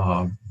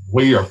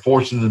 We are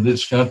fortunate in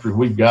this country.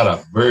 We've got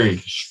a very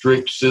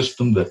strict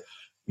system that,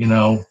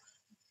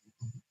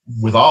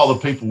 with all the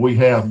people we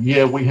have,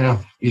 we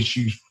have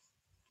issues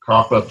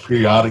crop up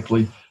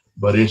periodically,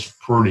 but it's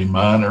pretty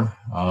minor.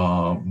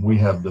 We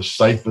have the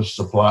safest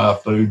supply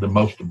of food, the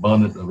most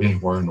abundant of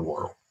anywhere in the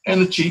world,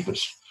 and the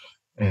cheapest.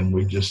 And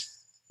we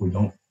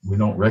don't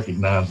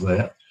recognize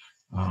that.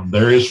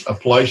 There is a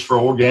place for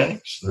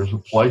organics. There's a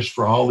place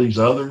for all these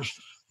others.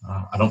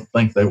 I don't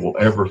think they will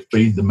ever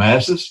feed the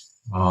masses.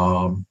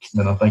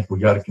 And I think we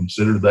got to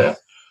consider that.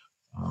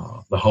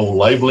 The whole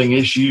labeling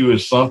issue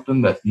is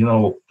something that,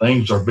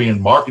 things are being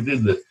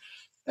marketed that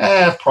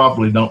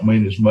probably don't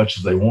mean as much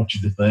as they want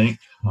you to think.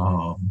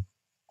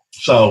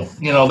 So,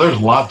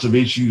 there's lots of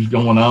issues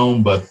going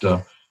on, but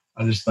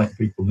I just think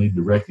people need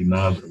to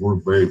recognize that we're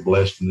very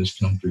blessed in this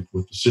country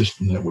with the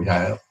system that we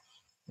have.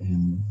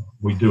 And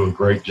we do a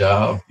great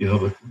job.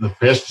 The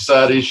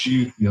pesticide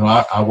issue,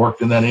 I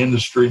worked in that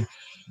industry.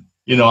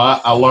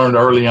 I learned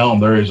early on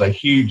there is a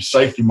huge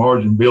safety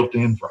margin built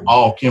in for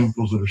all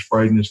chemicals that are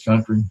sprayed in this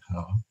country.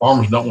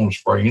 Farmers don't want to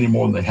spray any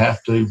more than they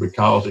have to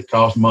because it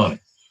costs money.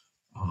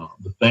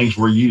 The things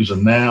we're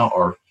using now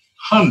are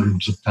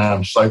hundreds of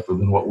times safer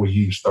than what we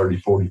used 30,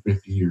 40,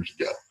 50 years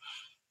ago.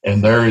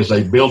 And there is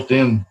a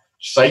built-in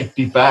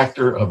safety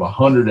factor of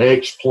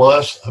 100x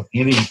plus of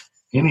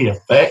any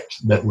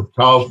effect that would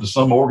cause to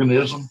some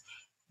organism.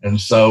 And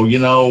so,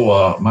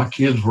 my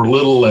kids were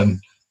little,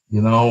 and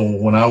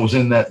when I was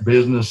in that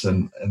business,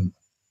 and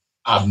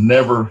I'd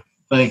never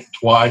think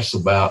twice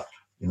about,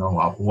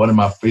 what am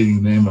I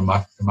feeding them? Am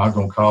I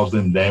going to cause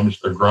them damage?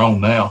 They're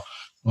grown now,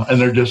 and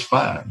they're just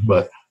fine.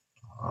 But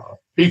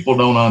people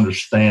don't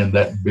understand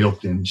that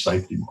built-in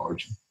safety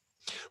margin.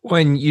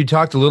 When you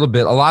talked a little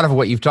bit, a lot of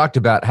what you've talked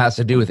about has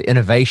to do with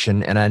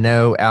innovation. And I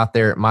know out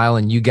there at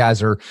Milan, you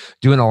guys are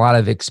doing a lot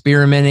of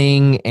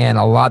experimenting and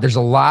there's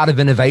a lot of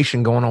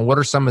innovation going on. What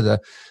are some of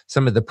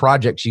the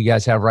projects you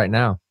guys have right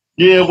now?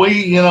 Yeah,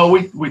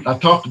 I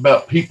talked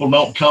about people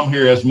don't come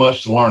here as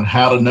much to learn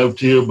how to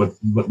no-till,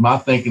 but my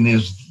thinking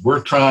is we're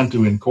trying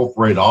to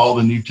incorporate all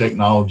the new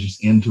technologies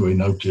into a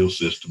no-till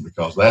system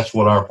because that's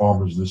what our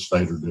farmers in this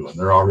state are doing.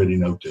 They're already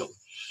no-tilling.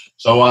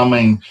 So, I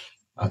mean,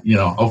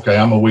 okay,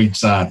 I'm a weed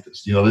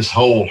scientist. This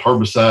whole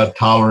herbicide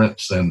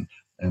tolerance and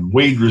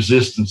weed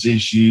resistance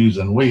issues,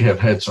 and we have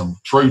had some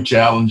true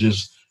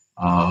challenges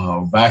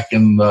back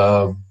in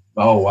I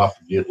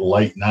forget,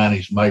 late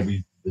 90s,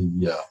 maybe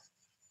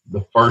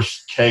the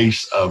first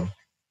case of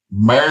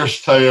mare's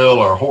tail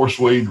or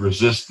horseweed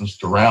resistance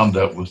to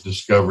Roundup was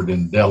discovered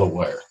in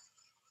Delaware.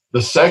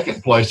 The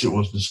second place it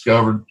was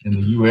discovered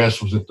in the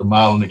U.S. was at the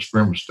Milan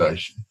Experiment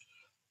Station.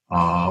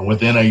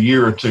 Within a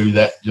year or two,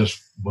 that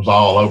just was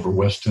all over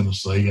West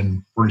Tennessee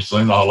and pretty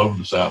soon all over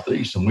the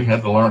Southeast, and we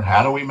had to learn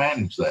how do we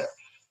manage that.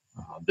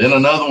 Then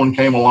another one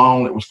came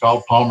along that was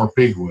called Palmer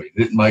pigweed.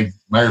 It made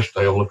mare's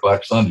tail look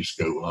like Sunday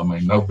school. I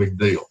mean, no big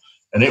deal.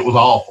 And it was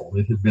awful.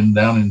 It had been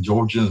down in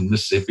Georgia and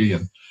Mississippi,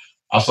 and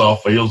I saw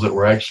fields that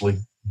were actually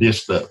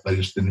disced up. They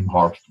just didn't even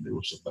harvest them. It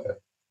was so bad.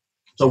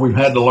 So we've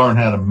had to learn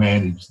how to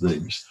manage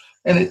these.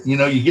 And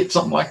you get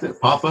something like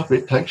that pop up,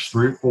 it takes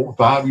 3 or 4 or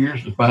 5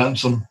 years to find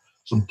some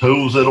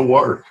tools that'll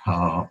work.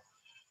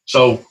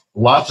 So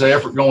lots of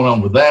effort going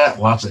on with that,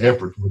 lots of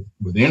effort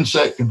with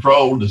insect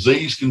control,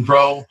 disease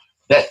control.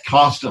 That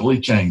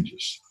constantly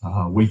changes.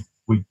 We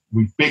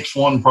fix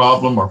one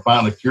problem or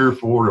find a cure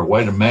for it or a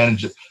way to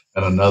manage it,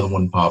 and another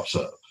one pops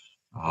up.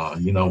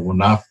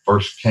 When I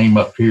first came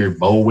up here,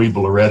 boll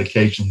weevil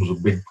eradication was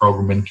a big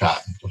program in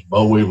cotton because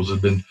boll weevils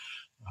had been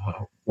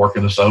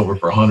working us over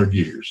for 100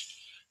 years.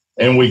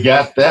 And we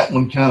got that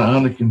one kind of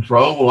under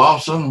control. Well, all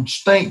of a sudden,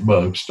 stink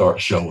bugs start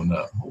showing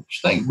up.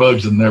 Stink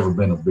bugs have never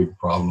been a big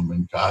problem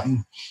in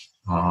cotton.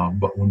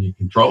 But when you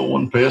control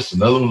one pest,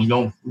 another one's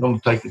going to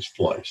take its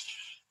place.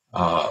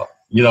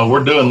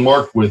 We're doing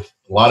work with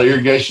a lot of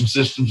irrigation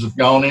systems that have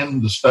gone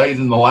in the state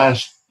in the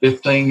last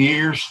 15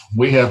 years.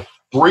 We have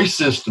 3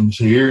 systems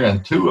here,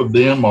 and 2 of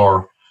them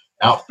are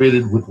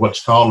outfitted with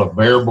what's called a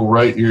variable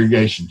rate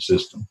irrigation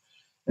system.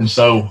 And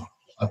so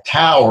a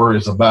tower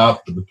is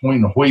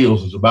between the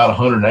wheels is about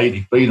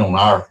 180 feet on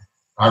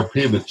our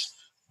pivots.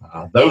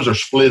 Those are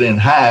split in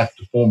half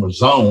to form a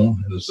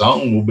zone, and the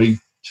zone will be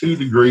 2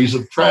 degrees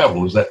of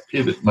travel as that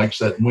pivot makes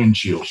that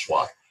windshield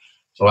swipe.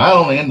 So out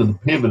on the end of the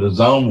pivot, a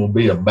zone will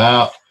be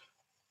about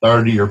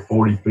 30 or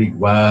 40 feet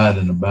wide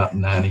and about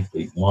 90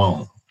 feet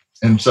long.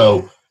 And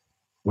so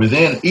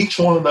within each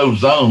one of those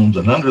zones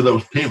and under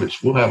those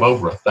pivots, we'll have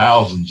over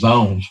 1,000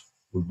 zones.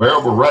 With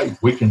variable rate,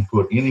 we can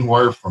put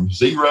anywhere from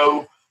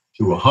 0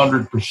 to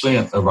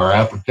 100% of our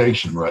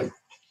application rate.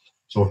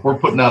 So if we're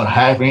putting out a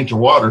 ½ inch of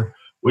water,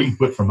 we can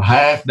put from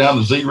half down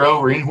to 0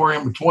 or anywhere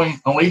in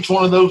between on each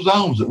one of those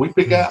zones that we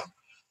pick out.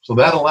 So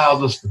that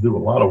allows us to do a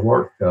lot of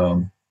work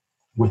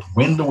with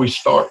when do we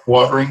start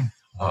watering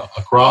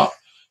a crop,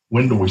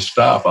 when do we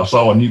stop. I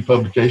saw a new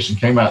publication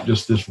came out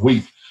just this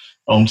week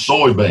on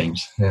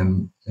soybeans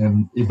and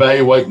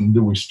evaluating,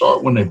 do we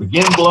start when they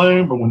begin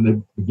bloom or when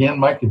they begin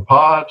making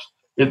pods?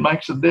 It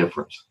makes a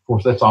difference. Of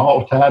course, that's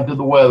all tied to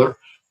the weather.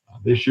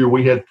 This year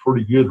we had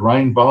pretty good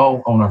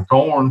rainfall on our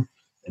corn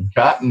and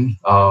cotton.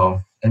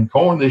 And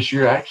corn this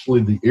year,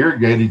 actually, the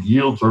irrigated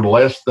yields are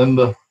less than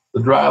the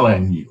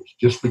dryland yields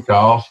just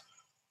because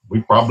we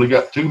probably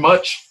got too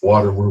much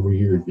water where we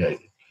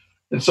irrigated.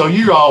 And so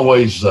you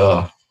always,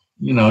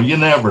 you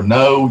never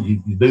know. You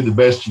do the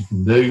best you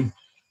can do.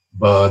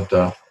 But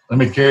let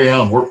me carry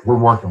on. We're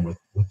working with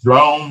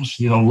drones,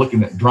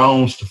 looking at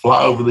drones to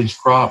fly over these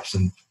crops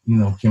and,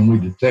 can we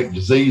detect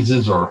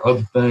diseases or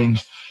other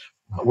things?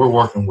 We're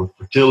working with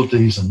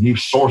fertilities and new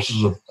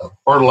sources of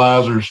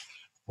fertilizers.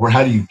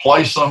 How do you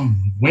place them?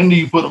 When do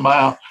you put them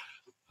out?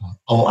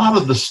 A lot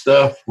of the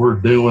stuff we're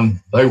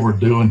doing, they were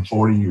doing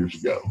 40 years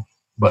ago.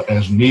 But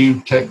as new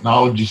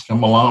technologies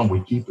come along,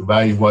 we keep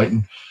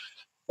evaluating.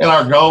 And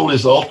our goal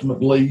is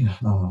ultimately,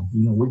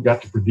 we've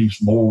got to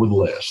produce more with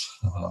less.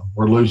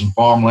 We're losing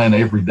farmland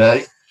every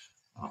day.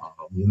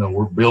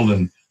 We're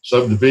building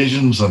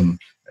subdivisions and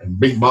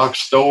big box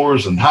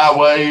stores and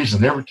highways,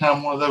 and every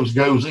time one of those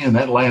goes in,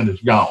 that land is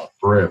gone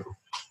forever.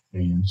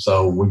 And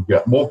so we've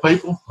got more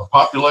people, our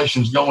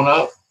population's going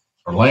up,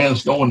 our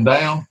land's going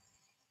down.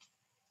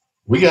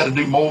 We got to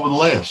do more with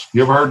less.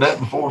 You ever heard that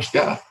before,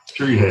 Scott?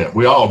 Sure you have.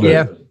 We all do.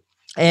 Yeah.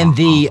 And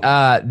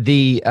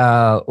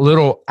the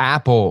little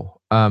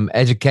Apple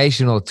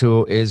educational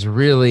tool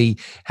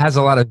has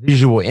a lot of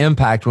visual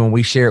impact when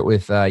we share it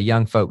with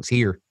young folks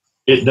here.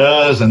 It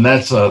does, and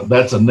that's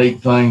a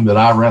neat thing that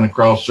I ran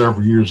across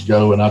several years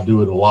ago, and I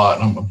do it a lot.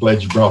 And I'm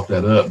glad you brought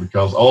that up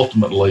because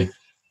ultimately,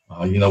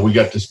 we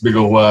got this big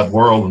old wide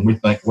world, and we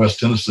think West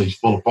Tennessee's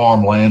full of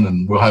farmland,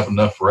 and we'll have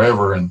enough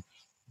forever. And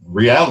the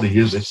reality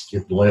is, it's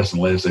getting less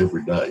and less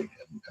every day.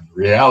 And the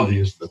reality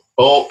is, the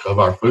bulk of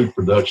our food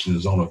production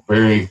is on a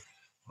very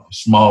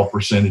small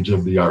percentage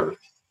of the earth.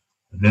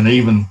 And then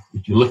even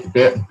if you look at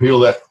that and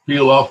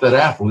peel off that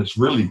apple, it's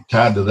really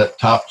tied to that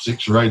top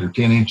 6 or 8 or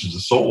 10 inches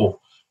of soil.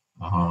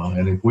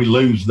 And if we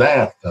lose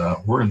that,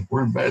 we're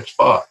in bad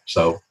spot.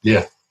 So,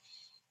 yeah.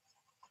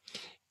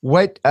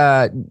 What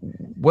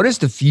does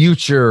the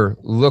future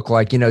look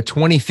like?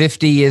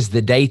 2050 is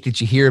the date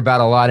that you hear about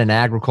a lot in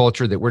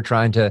agriculture, that we're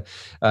trying to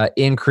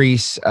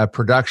increase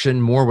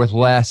production more with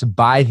less.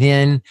 By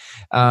then,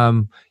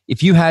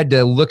 if you had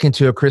to look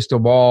into a crystal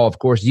ball, of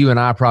course, you and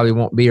I probably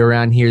won't be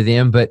around here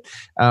then, but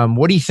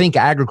what do you think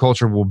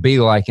agriculture will be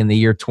like in the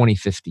year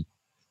 2050?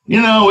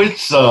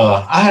 It's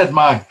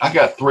I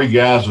got 3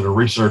 guys that are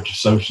research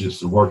associates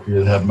that work here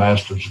that have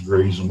master's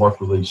degrees and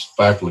work with these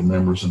faculty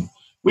members. And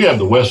we have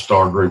the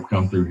Westar group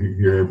come through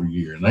here every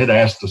year. And they'd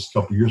asked us a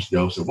couple of years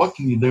ago, said, what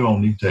can you do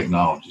on new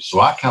technology? So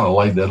I kind of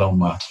laid that on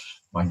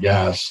my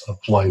guys'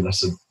 plate. I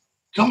said,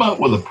 come up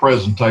with a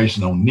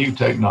presentation on new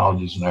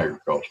technologies in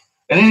agriculture.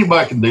 And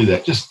anybody can do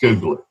that. Just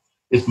Google it.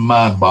 It's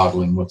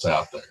mind-boggling what's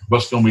out there.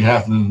 What's going to be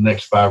happening in the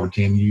next 5 or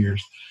 10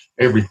 years.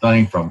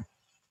 Everything from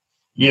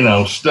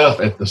stuff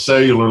at the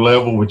cellular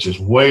level, which is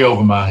way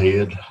over my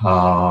head,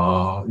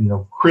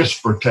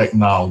 CRISPR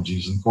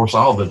technologies. And of course,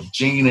 all the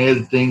gene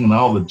editing and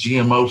all the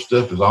GMO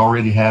stuff is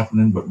already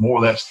happening, but more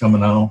of that's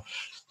coming on.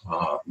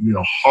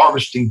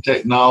 Harvesting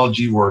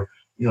technology where,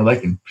 they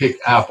can pick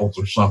apples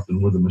or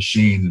something with a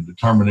machine and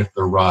determine if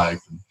they're ripe.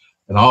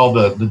 And all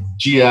the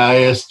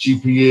GIS,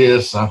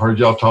 GPS. I've heard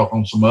y'all talk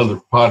on some other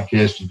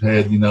podcasts you've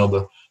had,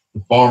 the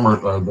farmer,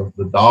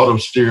 the auto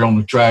steer on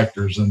the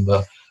tractors and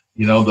the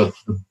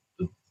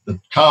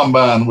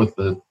combine with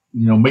the,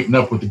 meeting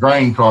up with the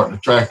grain cart and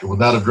the tractor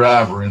without a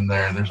driver in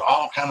there. And there's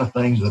all kind of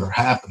things that are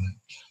happening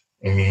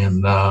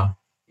and,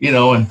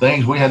 and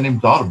things we hadn't even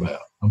thought about,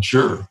 I'm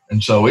sure.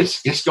 And so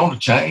it's going to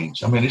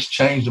change. I mean, it's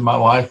changed in my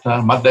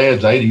lifetime. My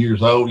dad's 80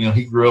 years old.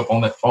 He grew up on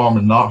that farm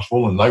in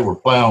Knoxville and they were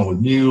plowing with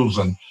mules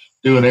and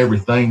doing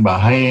everything by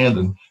hand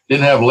and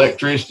didn't have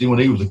electricity when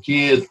he was a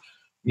kid.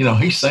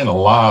 He's seen a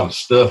lot of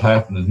stuff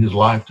happen in his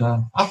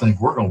lifetime. I think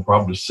we're going to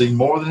probably see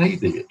more than he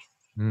did.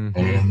 Mm-hmm.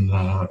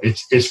 And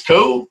it's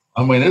cool.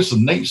 I mean, there's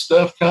some neat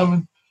stuff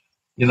coming.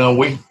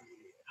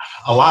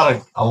 A lot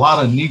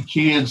of new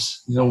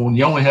kids. When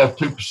you only have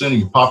 2% of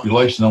your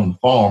population on the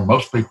farm,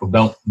 most people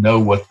don't know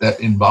what that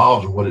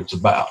involves or what it's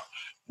about.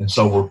 And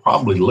so we're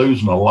probably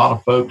losing a lot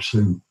of folks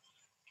who,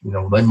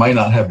 they may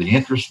not have the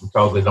interest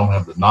because they don't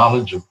have the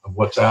knowledge of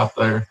what's out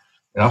there.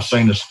 And I've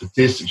seen the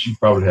statistics. You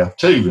probably have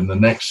too. In the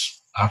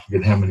next, I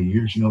forget how many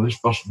years, there's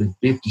supposed to be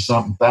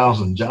 50-something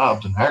thousand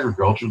jobs in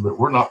agriculture that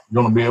we're not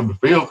going to be able to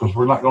fill because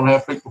we're not going to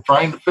have people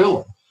trained to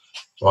fill them.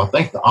 So I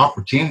think the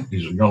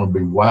opportunities are going to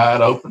be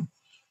wide open.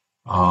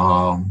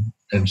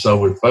 And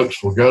so if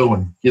folks will go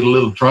and get a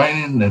little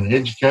training and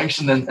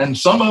education, and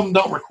some of them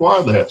don't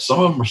require that.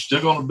 Some of them are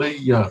still going to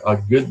be a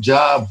good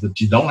job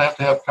that you don't have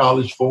to have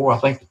college for. I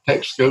think the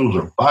tech schools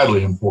are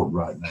vitally important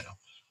right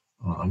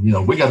now.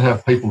 We got to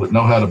have people that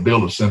know how to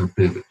build a center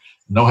pivot,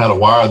 know how to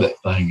wire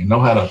that thing, and know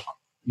how to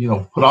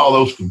put all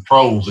those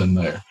controls in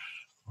there.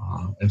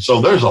 And so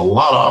there's a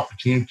lot of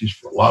opportunities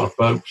for a lot of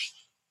folks.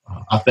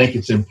 I think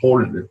it's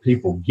important that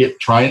people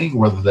get training,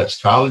 whether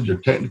that's college or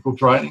technical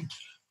training.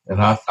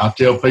 And I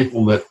tell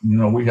people that,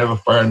 we have a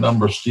fair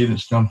number of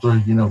students come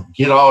through,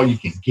 get all you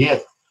can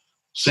get,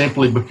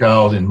 simply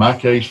because in my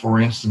case, for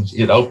instance,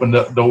 it opened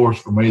up doors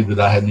for me that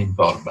I hadn't even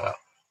thought about.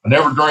 I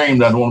never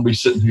dreamed I'd want to be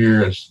sitting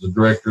here as the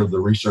director of the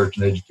Research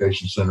and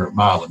Education Center at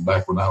Milan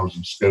back when I was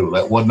in school.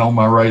 That wasn't on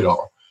my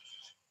radar.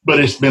 But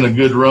it's been a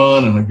good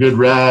run and a good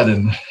ride,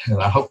 and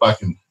I hope I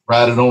can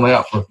ride it on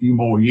out for a few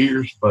more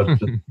years. But,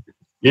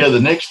 the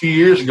next few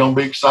years are going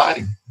to be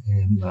exciting.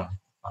 And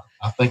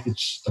I think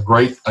it's a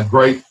great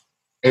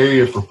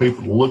area for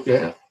people to look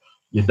at.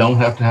 You don't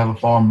have to have a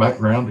farm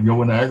background to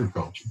go into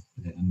agriculture.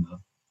 And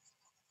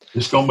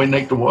it's going to be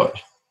neat to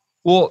watch.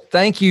 Well,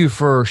 thank you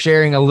for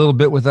sharing a little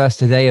bit with us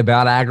today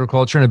about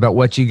agriculture and about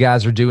what you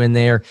guys are doing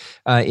there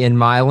in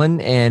Milan.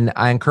 And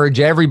I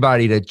encourage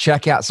everybody to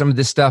check out some of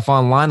this stuff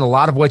online. A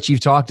lot of what you've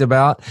talked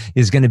about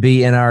is going to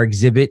be in our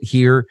exhibit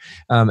here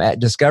at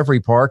Discovery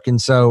Park. And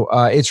so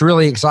it's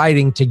really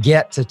exciting to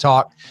get to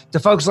talk to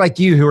folks like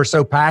you who are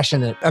so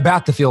passionate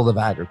about the field of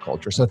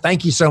agriculture. So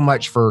thank you so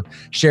much for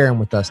sharing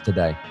with us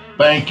today.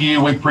 Thank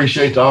you. We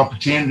appreciate the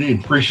opportunity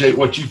and appreciate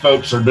what you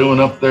folks are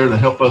doing up there to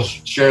help us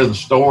share the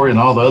story and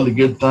all the other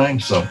good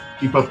things. So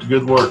keep up the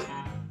good work.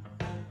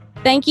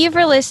 Thank you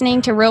for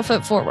listening to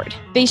Reelfoot Forward.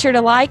 Be sure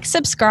to like,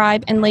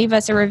 subscribe, and leave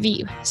us a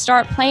review.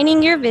 Start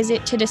planning your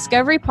visit to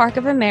Discovery Park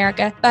of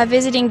America by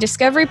visiting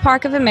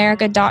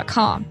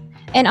discoveryparkofamerica.com.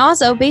 And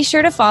also be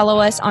sure to follow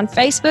us on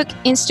Facebook,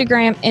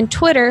 Instagram, and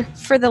Twitter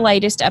for the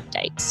latest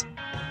updates.